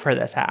scope for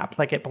this app,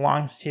 like it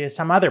belongs to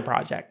some other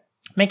project.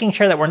 Making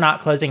sure that we're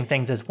not closing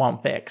things as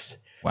won't fix.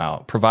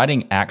 Wow.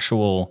 Providing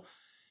actual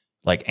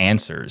like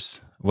answers.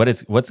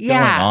 What's going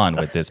on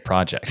with this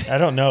project? I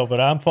don't know,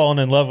 but I'm falling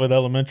in love with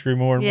Elementary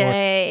more and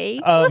Yay.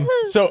 more.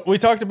 So we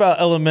talked about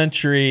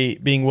Elementary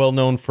being well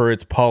known for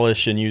its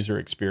polish and user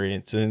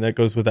experience, and that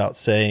goes without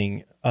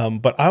saying.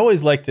 But I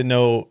always like to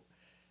know,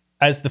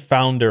 as the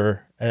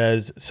founder,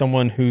 as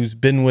someone who's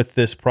been with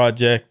this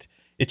project,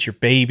 it's your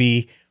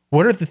baby.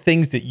 What are the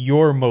things that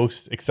you're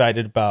most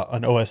excited about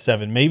on OS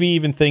 7? Maybe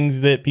even things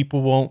that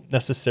people won't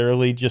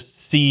necessarily just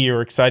see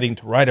or exciting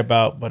to write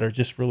about, but are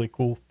just really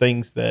cool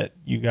things that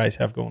you guys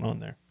have going on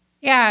there.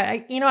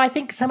 Yeah, I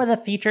think some of the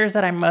features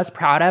that I'm most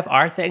proud of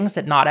are things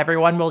that not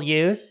everyone will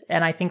use.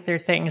 And I think they're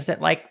things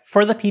that, like,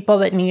 for the people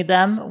that need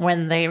them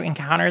when they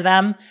encounter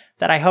them,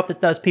 that I hope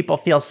that those people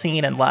feel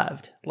seen and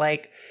loved.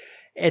 Like,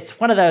 it's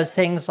one of those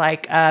things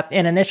like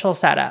in initial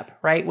setup,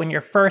 right? When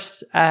you're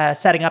first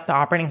setting up the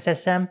operating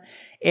system,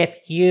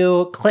 if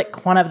you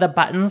click one of the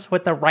buttons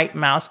with the right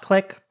mouse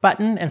click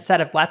button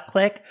instead of left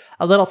click,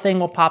 a little thing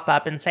will pop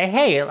up and say,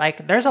 hey,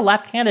 like, there's a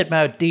left-handed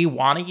mode. Do you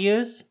want to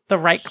use the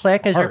right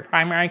click as your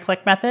primary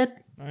click method?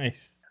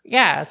 Nice.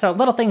 Yeah, so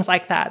little things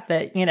like that,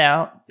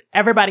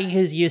 everybody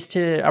who's used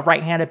to a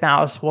right-handed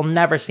mouse will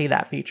never see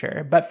that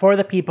feature. But for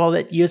the people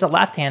that use a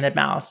left-handed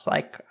mouse,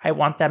 like, I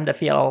want them to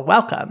feel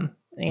welcome.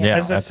 Yeah,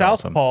 As a that's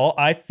Southpaw, awesome.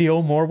 I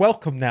feel more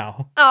welcome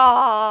now.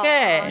 Oh,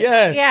 Good.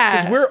 Yes. Yeah.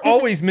 Because we're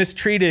always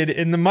mistreated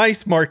in the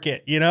mice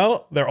market, you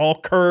know? They're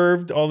all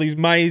curved, all these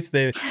mice.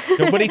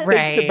 Nobody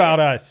Right. thinks about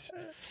us.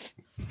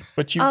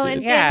 But you did.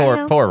 and Yeah.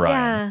 Danielle, Poor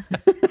Ryan.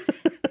 Yeah.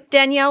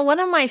 Danielle, one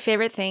of my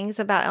favorite things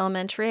about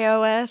Elementary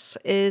OS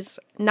is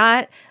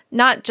not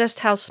just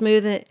how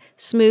smooth it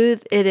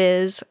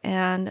is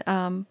and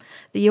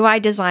the UI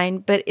design,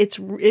 but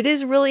it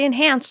is really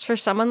enhanced for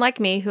someone like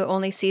me who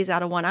only sees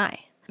out of one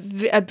eye.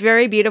 A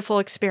very beautiful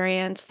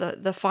experience.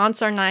 The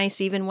fonts are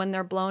nice even when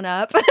they're blown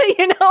up,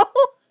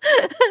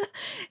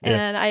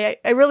 And I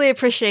really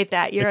appreciate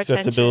that. Your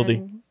Accessibility.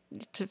 attention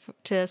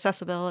to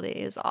accessibility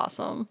is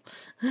awesome.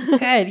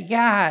 Good,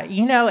 yeah.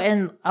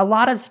 And a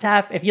lot of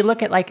stuff, if you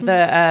look at like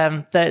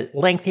the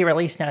lengthy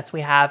release notes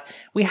we have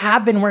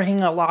been working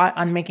a lot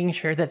on making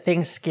sure that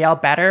things scale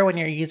better when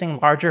you're using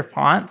larger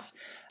fonts.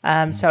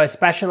 So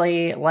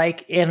especially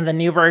like in the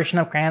new version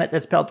of Granite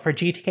that's built for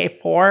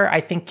GTK4,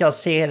 I think you'll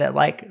see that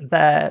like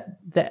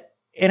the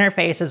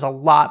interface is a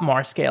lot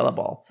more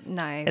scalable.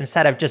 Nice.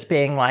 Instead of just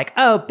being like,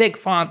 oh, big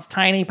fonts,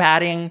 tiny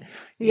padding.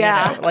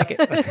 Yeah.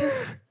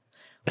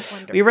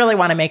 We really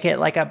want to make it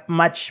like a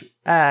much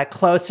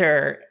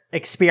closer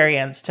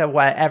experience to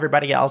what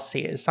everybody else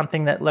sees,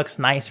 something that looks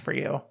nice for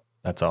you.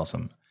 That's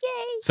awesome.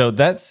 So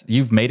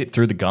you've made it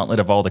through the gauntlet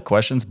of all the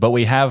questions, but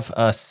we have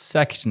a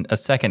second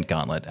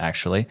gauntlet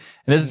actually,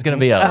 and this is going to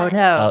be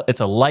it's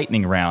a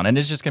lightning round, and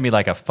it's just going to be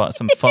like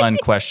some fun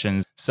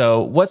questions.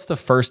 So, what's the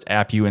first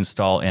app you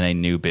install in a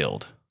new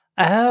build?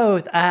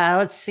 Oh,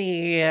 let's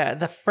see.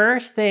 The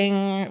first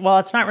thing, well,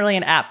 it's not really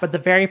an app, but the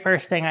very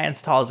first thing I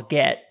install is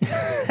Git.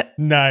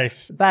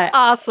 Nice. But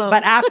awesome.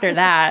 But after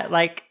that,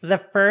 like the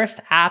first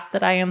app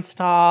that I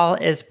install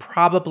is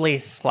probably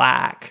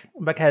Slack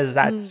because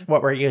that's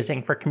what we're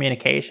using for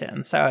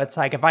communication. So it's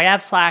like if I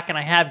have Slack and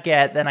I have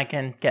Git, then I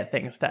can get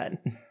things done.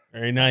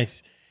 Very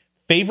nice.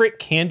 Favorite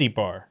candy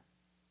bar?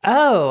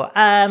 Oh,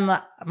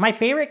 my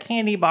favorite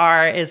candy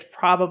bar is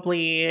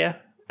probably...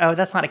 Oh,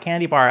 that's not a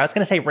candy bar. I was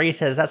going to say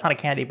Reese's. That's not a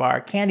candy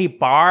bar. Candy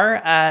bar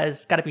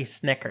has got to be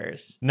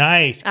Snickers.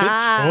 Nice. Good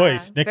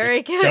choice. Snickers.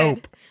 Very good.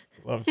 Dope.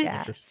 Love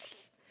Snickers.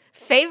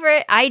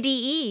 Favorite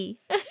IDE?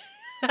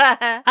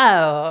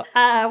 Well,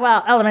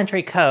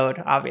 Elementary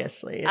Code,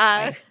 obviously.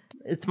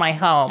 It's my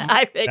home.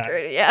 I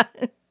figured, yeah.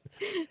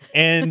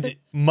 And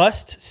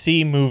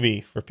must-see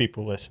movie for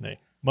people listening.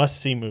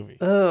 Must-see movie.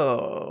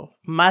 Oh,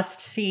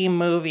 must-see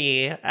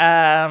movie.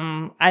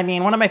 I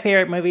mean, one of my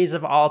favorite movies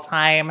of all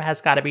time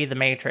has got to be The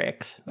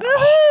Matrix.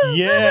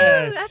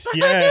 Yes,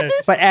 yes.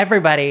 But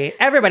everybody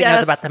Yes.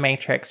 knows about The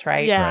Matrix,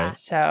 right? Yeah. Right.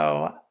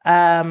 So,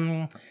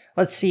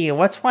 let's see.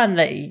 What's one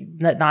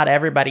that not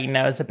everybody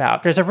knows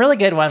about? There's a really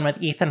good one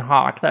with Ethan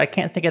Hawke that I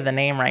can't think of the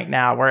name right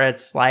now, where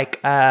it's like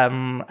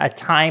a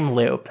time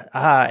loop,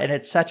 and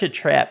it's such a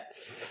trip.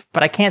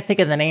 But I can't think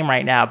of the name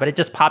right now, but it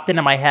just popped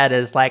into my head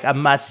as like a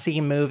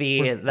must-see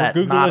movie that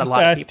we're not a Googling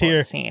lot of fast people here.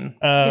 have seen.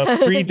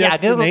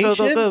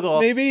 Predestination, Google.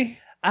 maybe?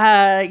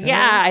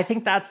 Yeah, I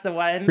think that's the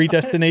one.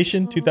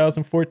 Predestination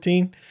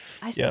 2014.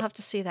 I still Yep. have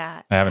to see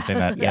that. I haven't seen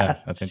that. Yeah,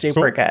 that's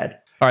super interesting. good.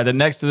 All right,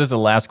 this is the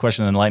last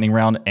question in the lightning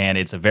round, and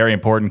it's a very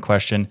important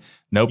question.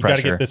 No You got to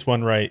pressure. get this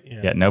one right.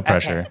 Yeah, no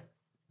pressure.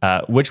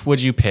 Which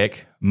would you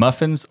pick,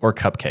 muffins or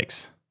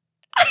cupcakes?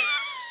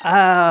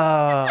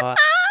 Oh.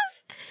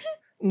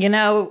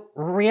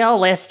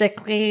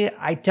 Realistically,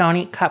 I don't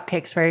eat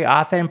cupcakes very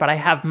often, but I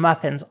have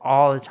muffins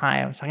all the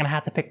time. So I'm going to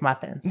have to pick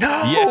muffins. No.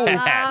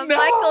 Yes.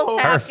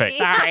 Michael's Perfect.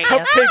 happy. Sorry.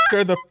 Cupcakes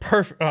are the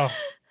perfect. Oh.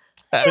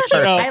 But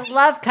you know, I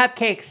love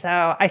cupcakes,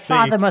 though. I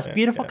saw See, the most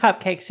beautiful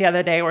cupcakes the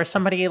other day where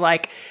somebody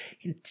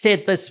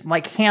did this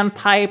hand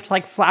piped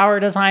flower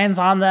designs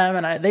on them,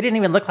 and they didn't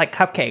even look like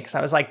cupcakes.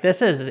 I was like,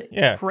 this is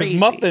because crazy.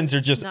 muffins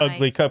are just Nice.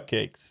 ugly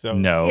cupcakes. So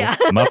No, Yeah.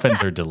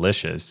 muffins are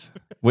delicious.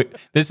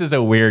 This is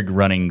a weird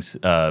running, This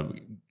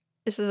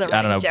is a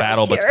I don't know, range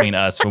battle over here. between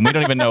us when we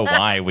don't even know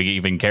why we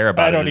even care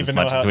about I don't it as even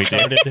know much how as we it do.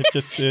 started. It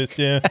just is.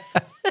 Yeah.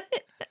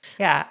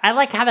 Yeah, I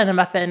like having a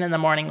muffin in the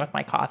morning with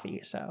my coffee.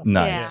 So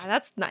Nice. Yeah,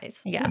 that's nice.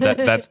 yeah.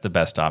 That's the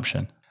best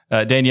option.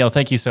 Danielle,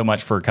 thank you so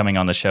much for coming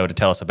on the show to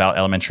tell us about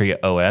Elementary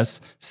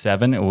OS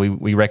 7.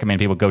 We recommend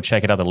people go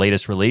check it out, the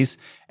latest release.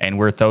 And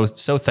we're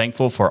so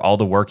thankful for all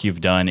the work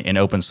you've done in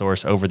open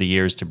source over the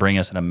years to bring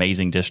us an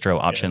amazing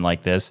distro option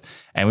like this.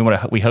 And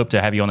we hope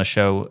to have you on the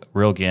show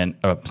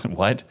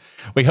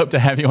We hope to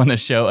have you on the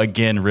show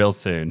again real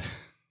soon.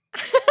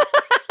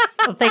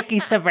 Well, thank you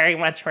so very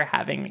much for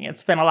having me.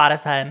 It's been a lot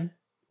of fun.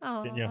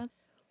 Oh. Yeah.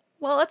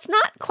 Well, it's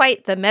not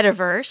quite the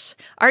metaverse.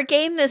 Our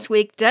game this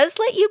week does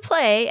let you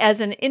play as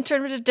an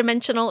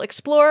interdimensional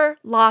explorer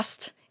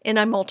lost in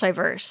a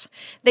multiverse.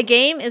 The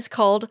game is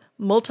called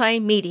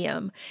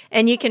Multimedium,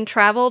 and you can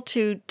travel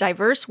to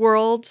diverse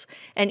worlds,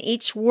 and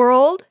each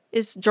world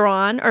is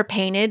drawn or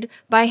painted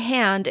by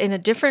hand in a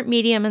different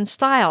medium and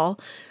style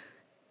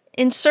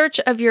in search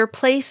of your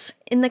place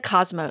in the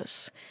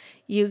cosmos.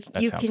 You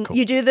sounds cool.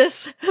 You do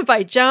this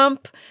by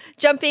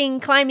jumping,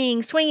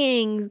 climbing,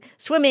 swinging,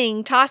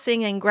 swimming,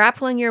 tossing, and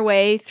grappling your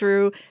way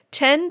through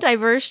 10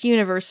 diverse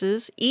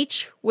universes,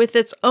 each with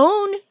its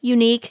own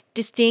unique,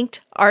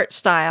 distinct art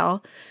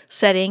style,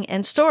 setting,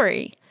 and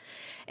story.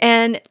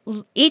 And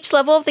each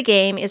level of the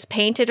game is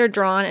painted or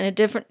drawn in a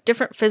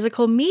different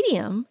physical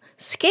medium,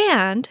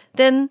 scanned,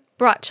 then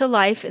brought to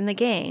life in the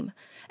game.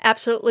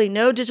 Absolutely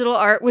no digital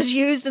art was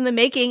used in the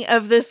making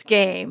of this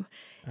game.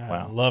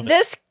 Wow. Love it.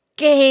 This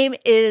game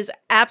is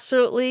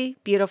absolutely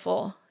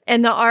beautiful,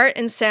 and the art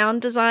and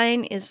sound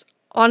design is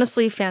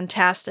honestly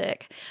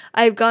fantastic.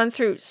 I've gone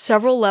through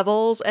several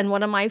levels, and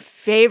one of my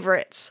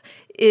favorites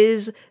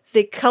is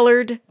the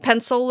colored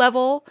pencil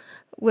level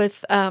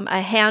with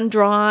a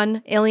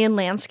hand-drawn alien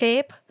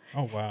landscape.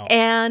 Oh, wow.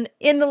 And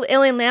in the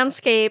alien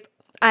landscape,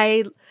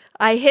 I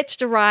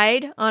hitched a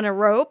ride on a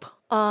rope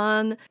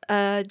on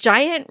a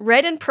giant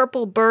red and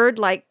purple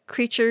bird-like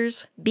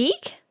creature's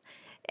beak,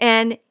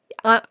 and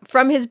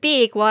from his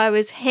beak, while I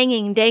was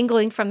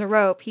dangling from the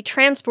rope, he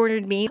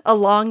transported me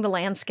along the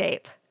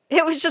landscape.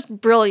 It was just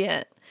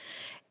brilliant.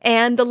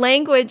 And the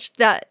language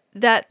that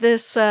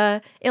this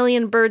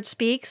alien bird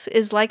speaks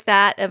is like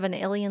that of an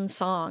alien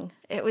song.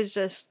 It was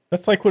just...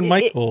 That's like when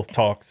Michael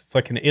talks. It's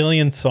like an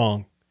alien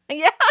song.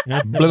 Yeah. I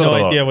have no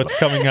idea what's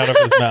coming out of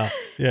his mouth.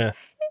 Yeah.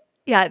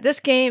 Yeah, this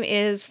game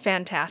is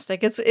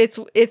fantastic. It's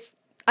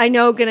I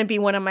know going to be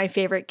one of my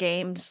favorite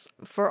games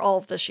for all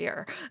of this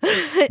year.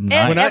 And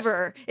Nice.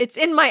 ever.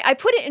 I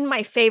put it in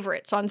my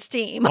favorites on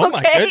Steam. Oh,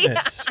 Okay? my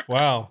goodness.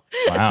 Wow.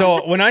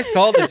 So when I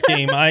saw this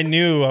game, I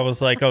knew, I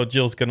was like, oh,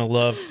 Jill's going to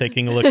love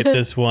taking a look at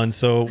this one.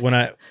 So when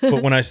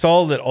I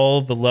saw that all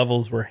of the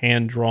levels were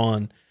hand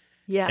drawn,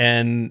 Yeah.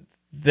 and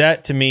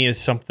that to me is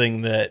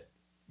something that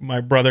my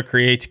brother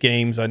creates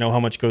games. I know how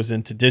much goes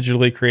into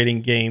digitally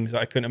creating games.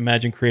 I couldn't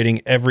imagine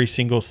creating every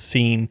single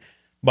scene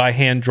by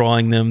hand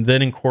drawing them,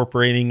 then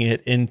incorporating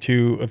it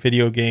into a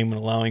video game and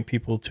allowing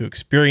people to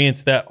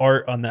experience that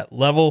art on that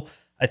level.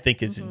 I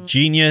think is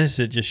ingenious.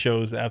 It just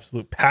shows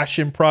absolute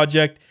passion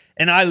project.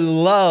 And I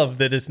love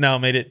that it's now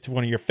made it to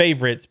one of your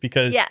favorites,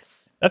 because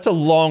Yes. that's a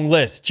long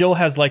list. Jill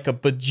has like a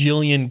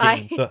bajillion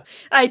games.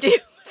 I do.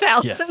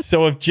 Thousands. Yes.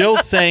 So if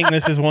Jill's saying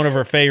this is one of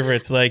her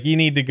favorites, like, you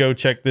need to go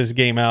check this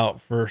game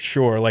out for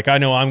sure. Like, I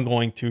know I'm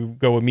going to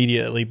go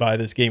immediately buy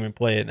this game and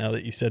play it now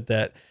that you said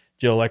that,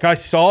 Jill. Like, I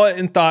saw it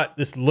and thought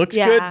this looks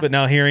good, but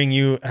now hearing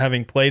you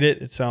having played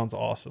it, it sounds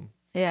awesome.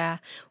 Yeah.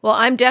 Well,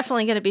 I'm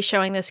definitely going to be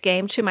showing this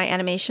game to my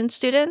animation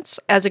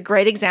students as a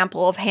great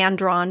example of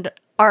hand-drawn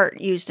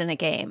art used in a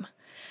game.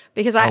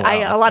 Because a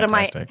lot of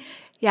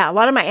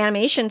my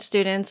animation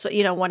students,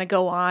 want to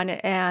go on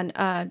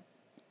and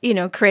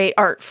create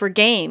art for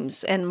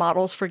games and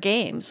models for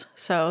games.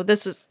 So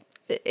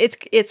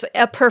it's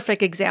a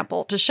perfect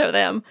example to show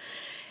them.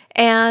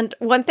 And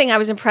one thing I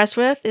was impressed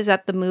with is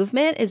that the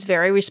movement is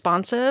very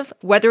responsive,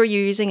 whether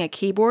you're using a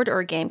keyboard or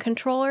a game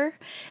controller.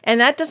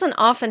 And that doesn't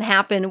often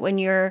happen when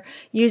you're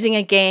using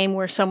a game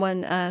where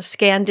someone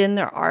scanned in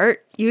their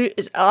art.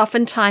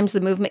 Oftentimes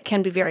the movement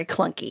can be very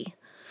clunky.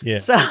 Yeah.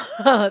 So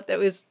that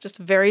was just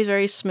very,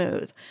 very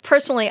smooth.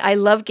 Personally, I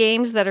love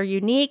games that are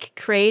unique,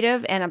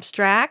 creative, and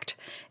abstract.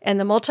 And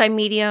the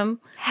multimedium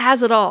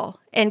has it all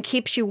and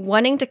keeps you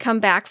wanting to come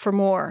back for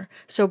more.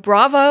 So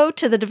bravo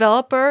to the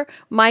developer,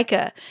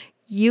 Micah.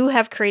 You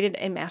have created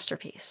a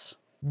masterpiece.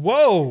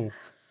 Whoa.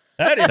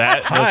 That is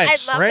high I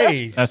love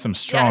praise. That's some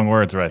strong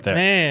words right there.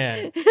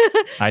 Man,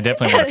 I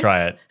definitely want to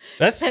try it.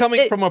 that's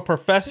coming from a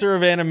professor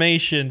of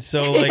animation.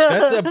 So, like,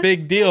 that's a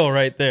big deal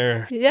right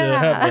there. to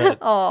have that.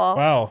 Aw.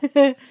 Wow.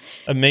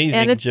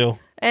 Amazing, Jill.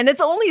 And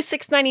it's only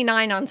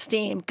 $6.99 on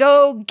Steam.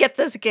 Go get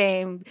this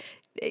game.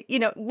 You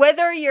know,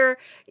 whether you're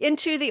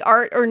into the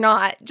art or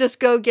not, just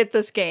go get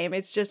this game.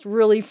 It's just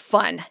really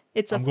fun.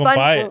 It's a I'm gonna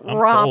buy it. fun I'm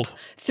romp sold.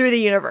 through the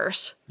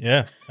universe.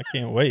 Yeah, I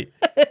can't wait.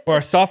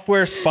 Our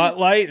software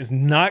spotlight is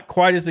not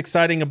quite as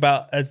exciting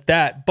as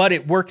that, but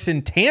it works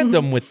in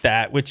tandem with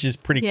that, which is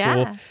pretty Yeah.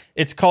 cool.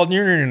 It's called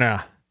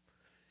Nirna.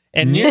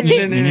 And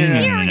Nirna.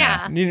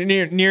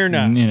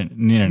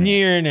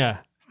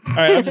 All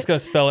right, I'm just going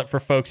to spell it for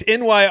folks.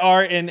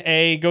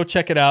 Nyrna. Go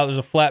check it out. There's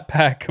a flat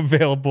pack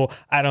available.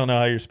 I don't know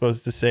how you're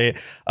supposed to say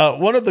it.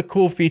 One of the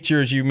cool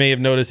features you may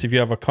have noticed if you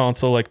have a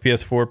console like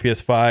PS4,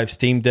 PS5,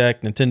 Steam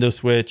Deck, Nintendo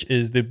Switch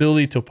is the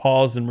ability to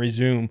pause and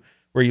resume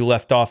where you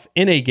left off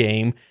in a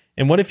game.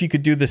 And what if you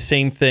could do the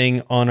same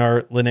thing on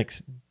our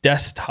Linux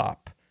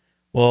desktop?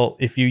 Well,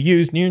 if you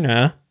use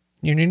Nirna,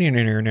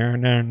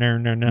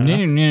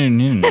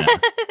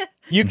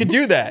 you could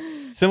do that.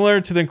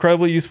 Similar to the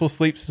incredibly useful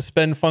sleep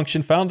suspend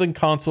function found in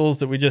consoles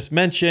that we just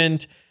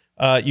mentioned,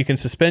 you can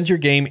suspend your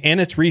game and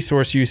its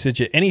resource usage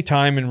at any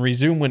time and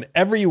resume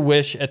whenever you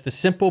wish at the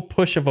simple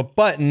push of a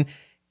button.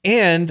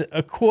 And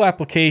a cool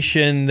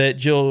application that,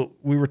 Jill,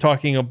 we were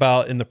talking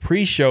about in the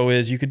pre-show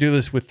is you could do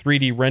this with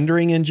 3D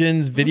rendering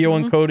engines, video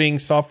encoding,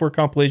 software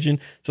compilation.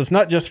 So it's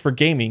not just for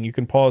gaming. You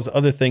can pause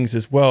other things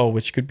as well,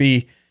 which could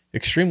be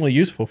extremely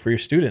useful for your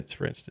students,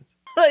 for instance.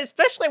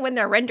 Especially when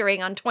they're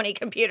rendering on 20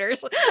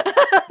 computers.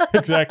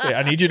 Exactly.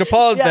 I need you to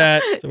pause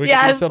that so we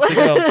can do something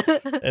else,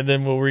 and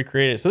then we'll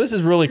recreate it. So this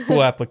is really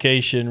cool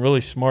application,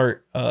 really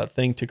smart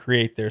thing to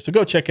create there. So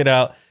go check it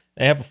out.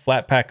 They have a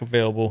flat pack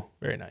available.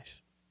 Very nice.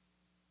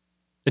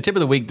 The tip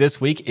of the week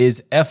this week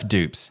is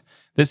fdupes.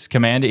 This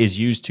command is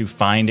used to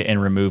find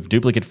and remove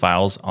duplicate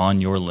files on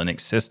your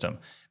Linux system.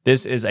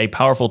 This is a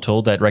powerful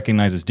tool that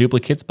recognizes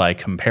duplicates by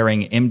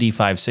comparing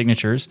MD5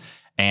 signatures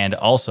and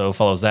also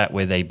follows that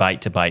with a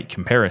byte-to-byte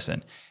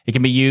comparison. It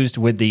can be used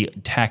with the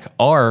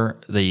TAC-R,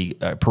 the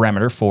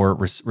parameter for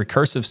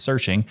recursive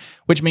searching,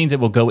 which means it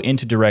will go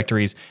into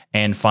directories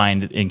and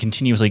find and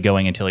continuously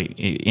going until it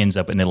ends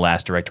up in the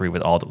last directory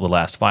with all the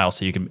last files.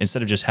 So you can,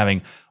 instead of just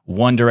having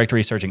one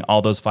directory searching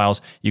all those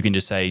files, you can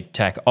just say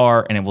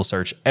TAC-R and it will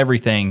search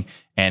everything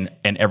and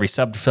every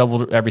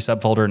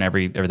subfolder and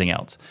everything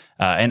else.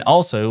 And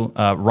also,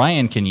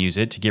 Ryan can use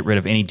it to get rid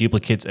of any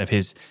duplicates of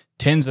his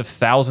tens of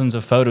thousands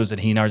of photos that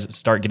he knows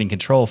start getting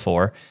control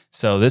for.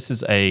 So this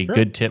is a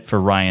good tip for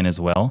Ryan as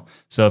well.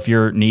 So if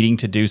you're needing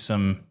to do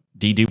some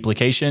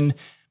deduplication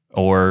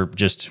or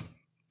just,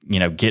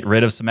 get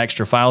rid of some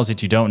extra files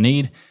that you don't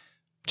need,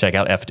 check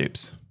out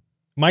fdupes.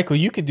 Michael,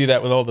 you could do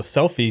that with all the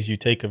selfies you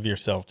take of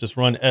yourself. Just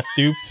run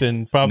fdupes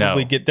and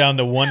probably get down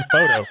to one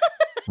photo.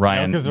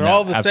 Ryan, because they're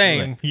all the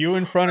same. You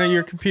in front of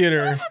your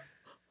computer.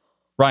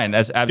 Ryan,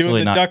 that's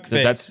absolutely not.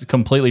 That's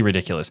completely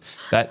ridiculous.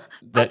 That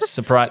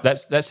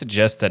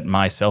suggests that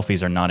my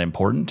selfies are not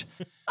important,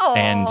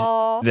 and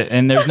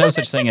there's no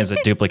such thing as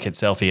a duplicate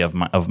selfie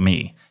of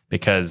me,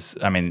 because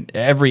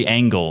every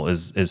angle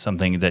is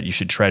something that you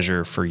should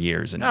treasure for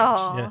years and years.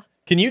 Yeah.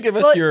 Can you give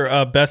us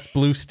your best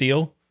blue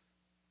steel?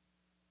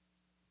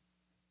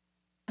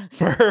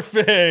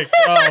 Perfect.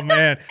 Oh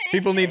man,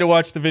 people need to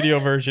watch the video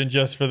version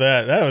just for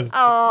that. That was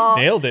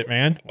nailed it,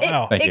 man.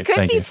 Wow. It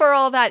could be for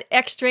all that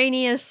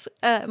extraneous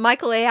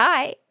Michael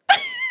AI.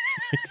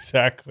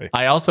 Exactly.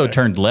 I also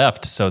turned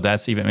left, so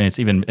that's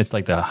it's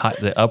like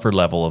the upper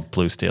level of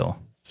blue steel.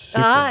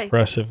 Super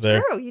impressive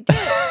there. True, you did.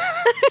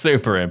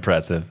 Super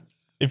impressive.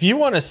 If you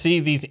want to see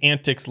these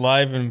antics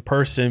live in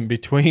person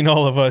between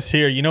all of us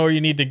here, you know where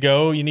you need to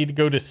go? You need to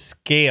go to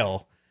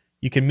Scale.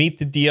 You can meet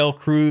the DL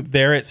crew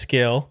there at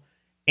Scale.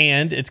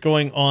 And it's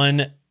going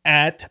on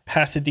at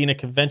Pasadena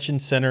Convention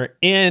Center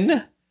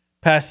in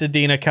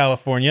Pasadena,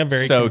 California.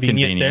 Very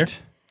convenient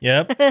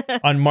there.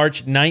 Yep. On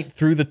March 9th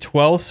through the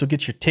 12th. So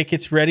get your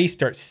tickets ready.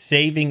 Start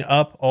saving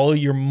up all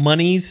your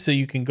monies so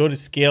you can go to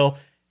Scale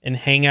and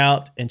hang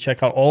out and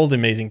check out all the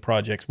amazing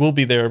projects. We'll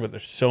be there, but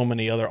there's so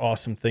many other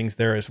awesome things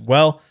there as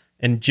well.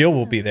 And Jill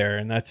will be there,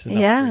 and that's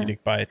enough for you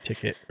to buy a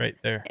ticket right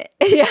there.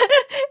 Yeah.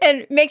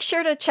 And make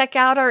sure to check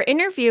out our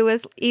interview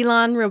with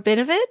Ilan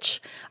Rabinovich,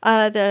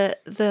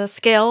 the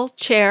Scale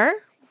chair.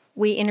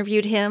 We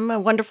interviewed him, a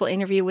wonderful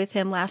interview with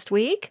him last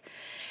week.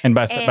 And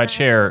by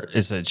chair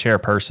is a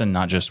chairperson,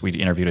 not just we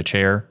interviewed a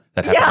chair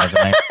that has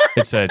a name.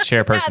 It's a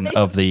chairperson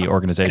of the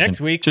organization.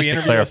 Next week, just we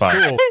to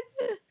clarify.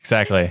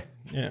 Exactly.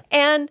 Yeah.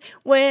 And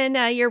when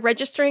you're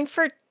registering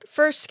for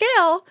for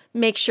scale,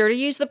 make sure to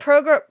use the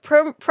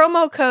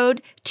promo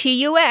code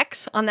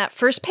TUX on that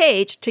first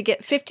page to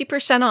get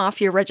 50%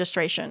 off your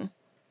registration.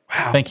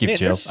 Wow. Thank you, Man,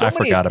 Jill. there's so I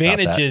many forgot about that.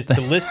 advantages to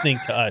listening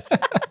to us.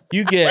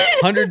 You get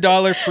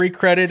 $100 free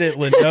credit at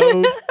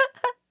Linode.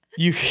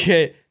 You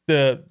get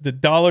the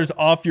dollars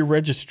off your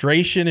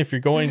registration if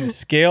you're going to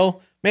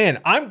scale. Man,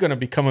 I'm going to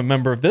become a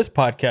member of this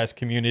podcast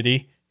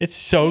community. It's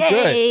so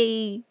good.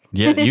 Yay.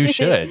 Yeah, you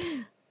should.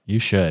 You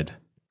should.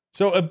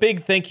 So a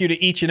big thank you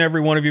to each and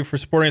every one of you for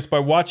supporting us by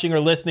watching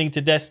or listening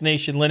to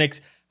Destination Linux.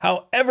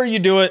 However you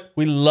do it,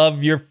 we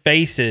love your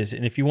faces.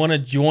 And if you want to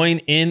join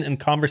in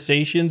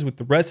conversations with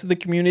the rest of the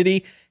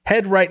community,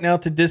 head right now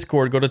to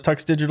Discord. Go to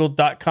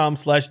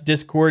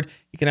tuxdigital.com/Discord.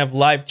 You can have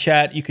live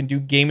chat. You can do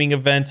gaming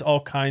events,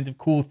 all kinds of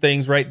cool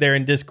things right there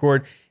in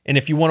Discord. And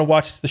if you want to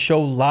watch the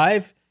show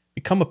live,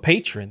 become a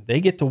patron.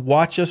 They get to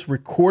watch us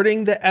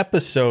recording the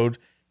episode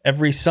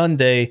every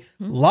Sunday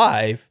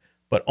live,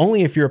 but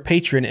only if you're a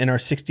patron in our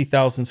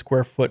 60,000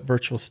 square foot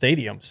virtual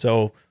stadium.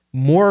 So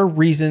more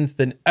reasons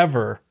than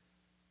ever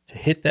to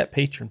hit that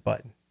patron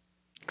button.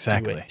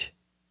 Exactly.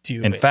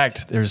 Do In it.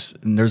 fact,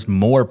 there's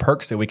more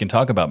perks that we can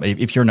talk about.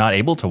 If you're not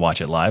able to watch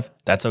it live,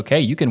 that's okay.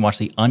 You can watch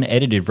the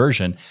unedited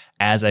version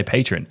as a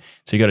patron.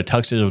 So you go to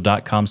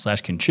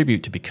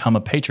tuxdigital.com/contribute to become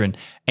a patron,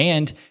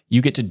 and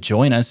you get to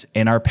join us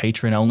in our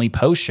patron-only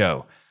post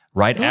show.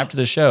 Right after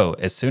the show,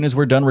 as soon as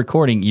we're done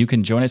recording, you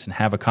can join us and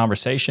have a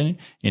conversation.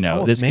 You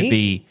know, this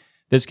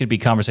could be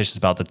conversations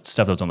about the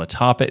stuff that was on the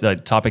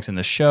topics in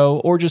the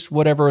show, or just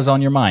whatever is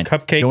on your mind.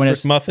 Cupcakes Join with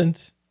us.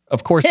 muffins.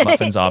 Of course,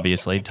 muffins,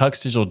 obviously.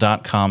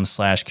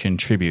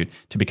 tuxdigital.com/contribute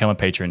to become a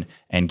patron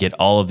and get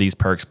all of these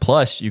perks.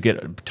 Plus, you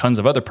get tons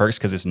of other perks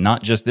because it's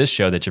not just this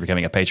show that you're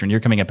becoming a patron. You're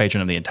becoming a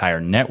patron of the entire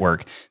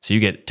network. So you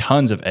get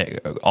tons of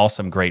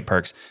awesome, great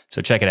perks.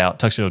 So check it out,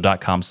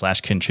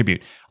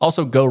 tuxdigital.com/contribute.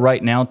 Also, go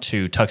right now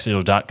to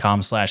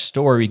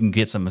tuxdigital.com/store where you can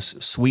get some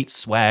sweet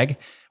swag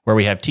where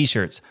we have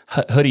t-shirts,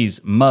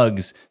 hoodies,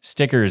 mugs,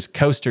 stickers,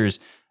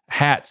 coasters,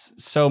 hats,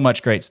 so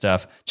much great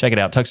stuff. Check it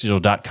out,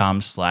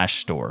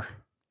 tuxdigital.com/store.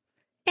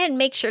 And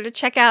make sure to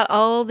check out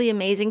all the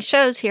amazing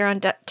shows here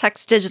on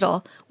Tux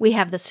Digital. We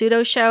have the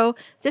Pseudo Show,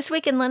 This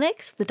Week in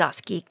Linux, the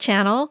DOS Geek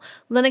channel,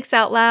 Linux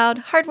Out Loud,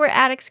 Hardware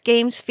Addicts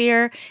Game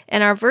Sphere,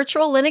 and our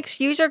virtual Linux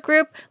user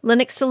group,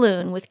 Linux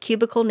Saloon, with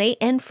Cubicle Nate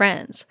and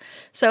friends.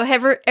 So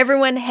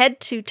everyone head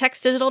to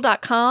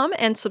tuxdigital.com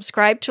and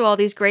subscribe to all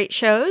these great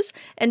shows.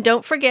 And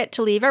don't forget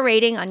to leave a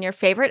rating on your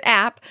favorite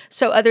app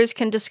so others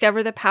can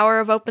discover the power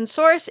of open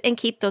source and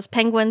keep those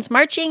penguins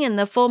marching in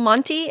the full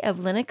Monty of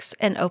Linux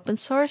and open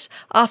source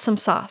awesome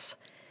sauce.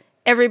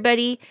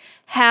 Everybody,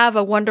 have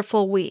a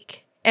wonderful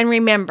week. And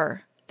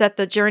remember that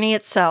the journey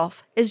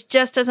itself is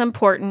just as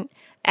important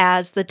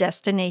as the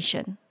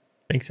destination.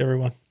 Thanks,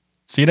 everyone.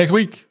 See you next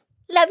week.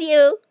 Love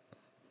you.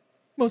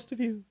 Most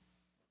of you.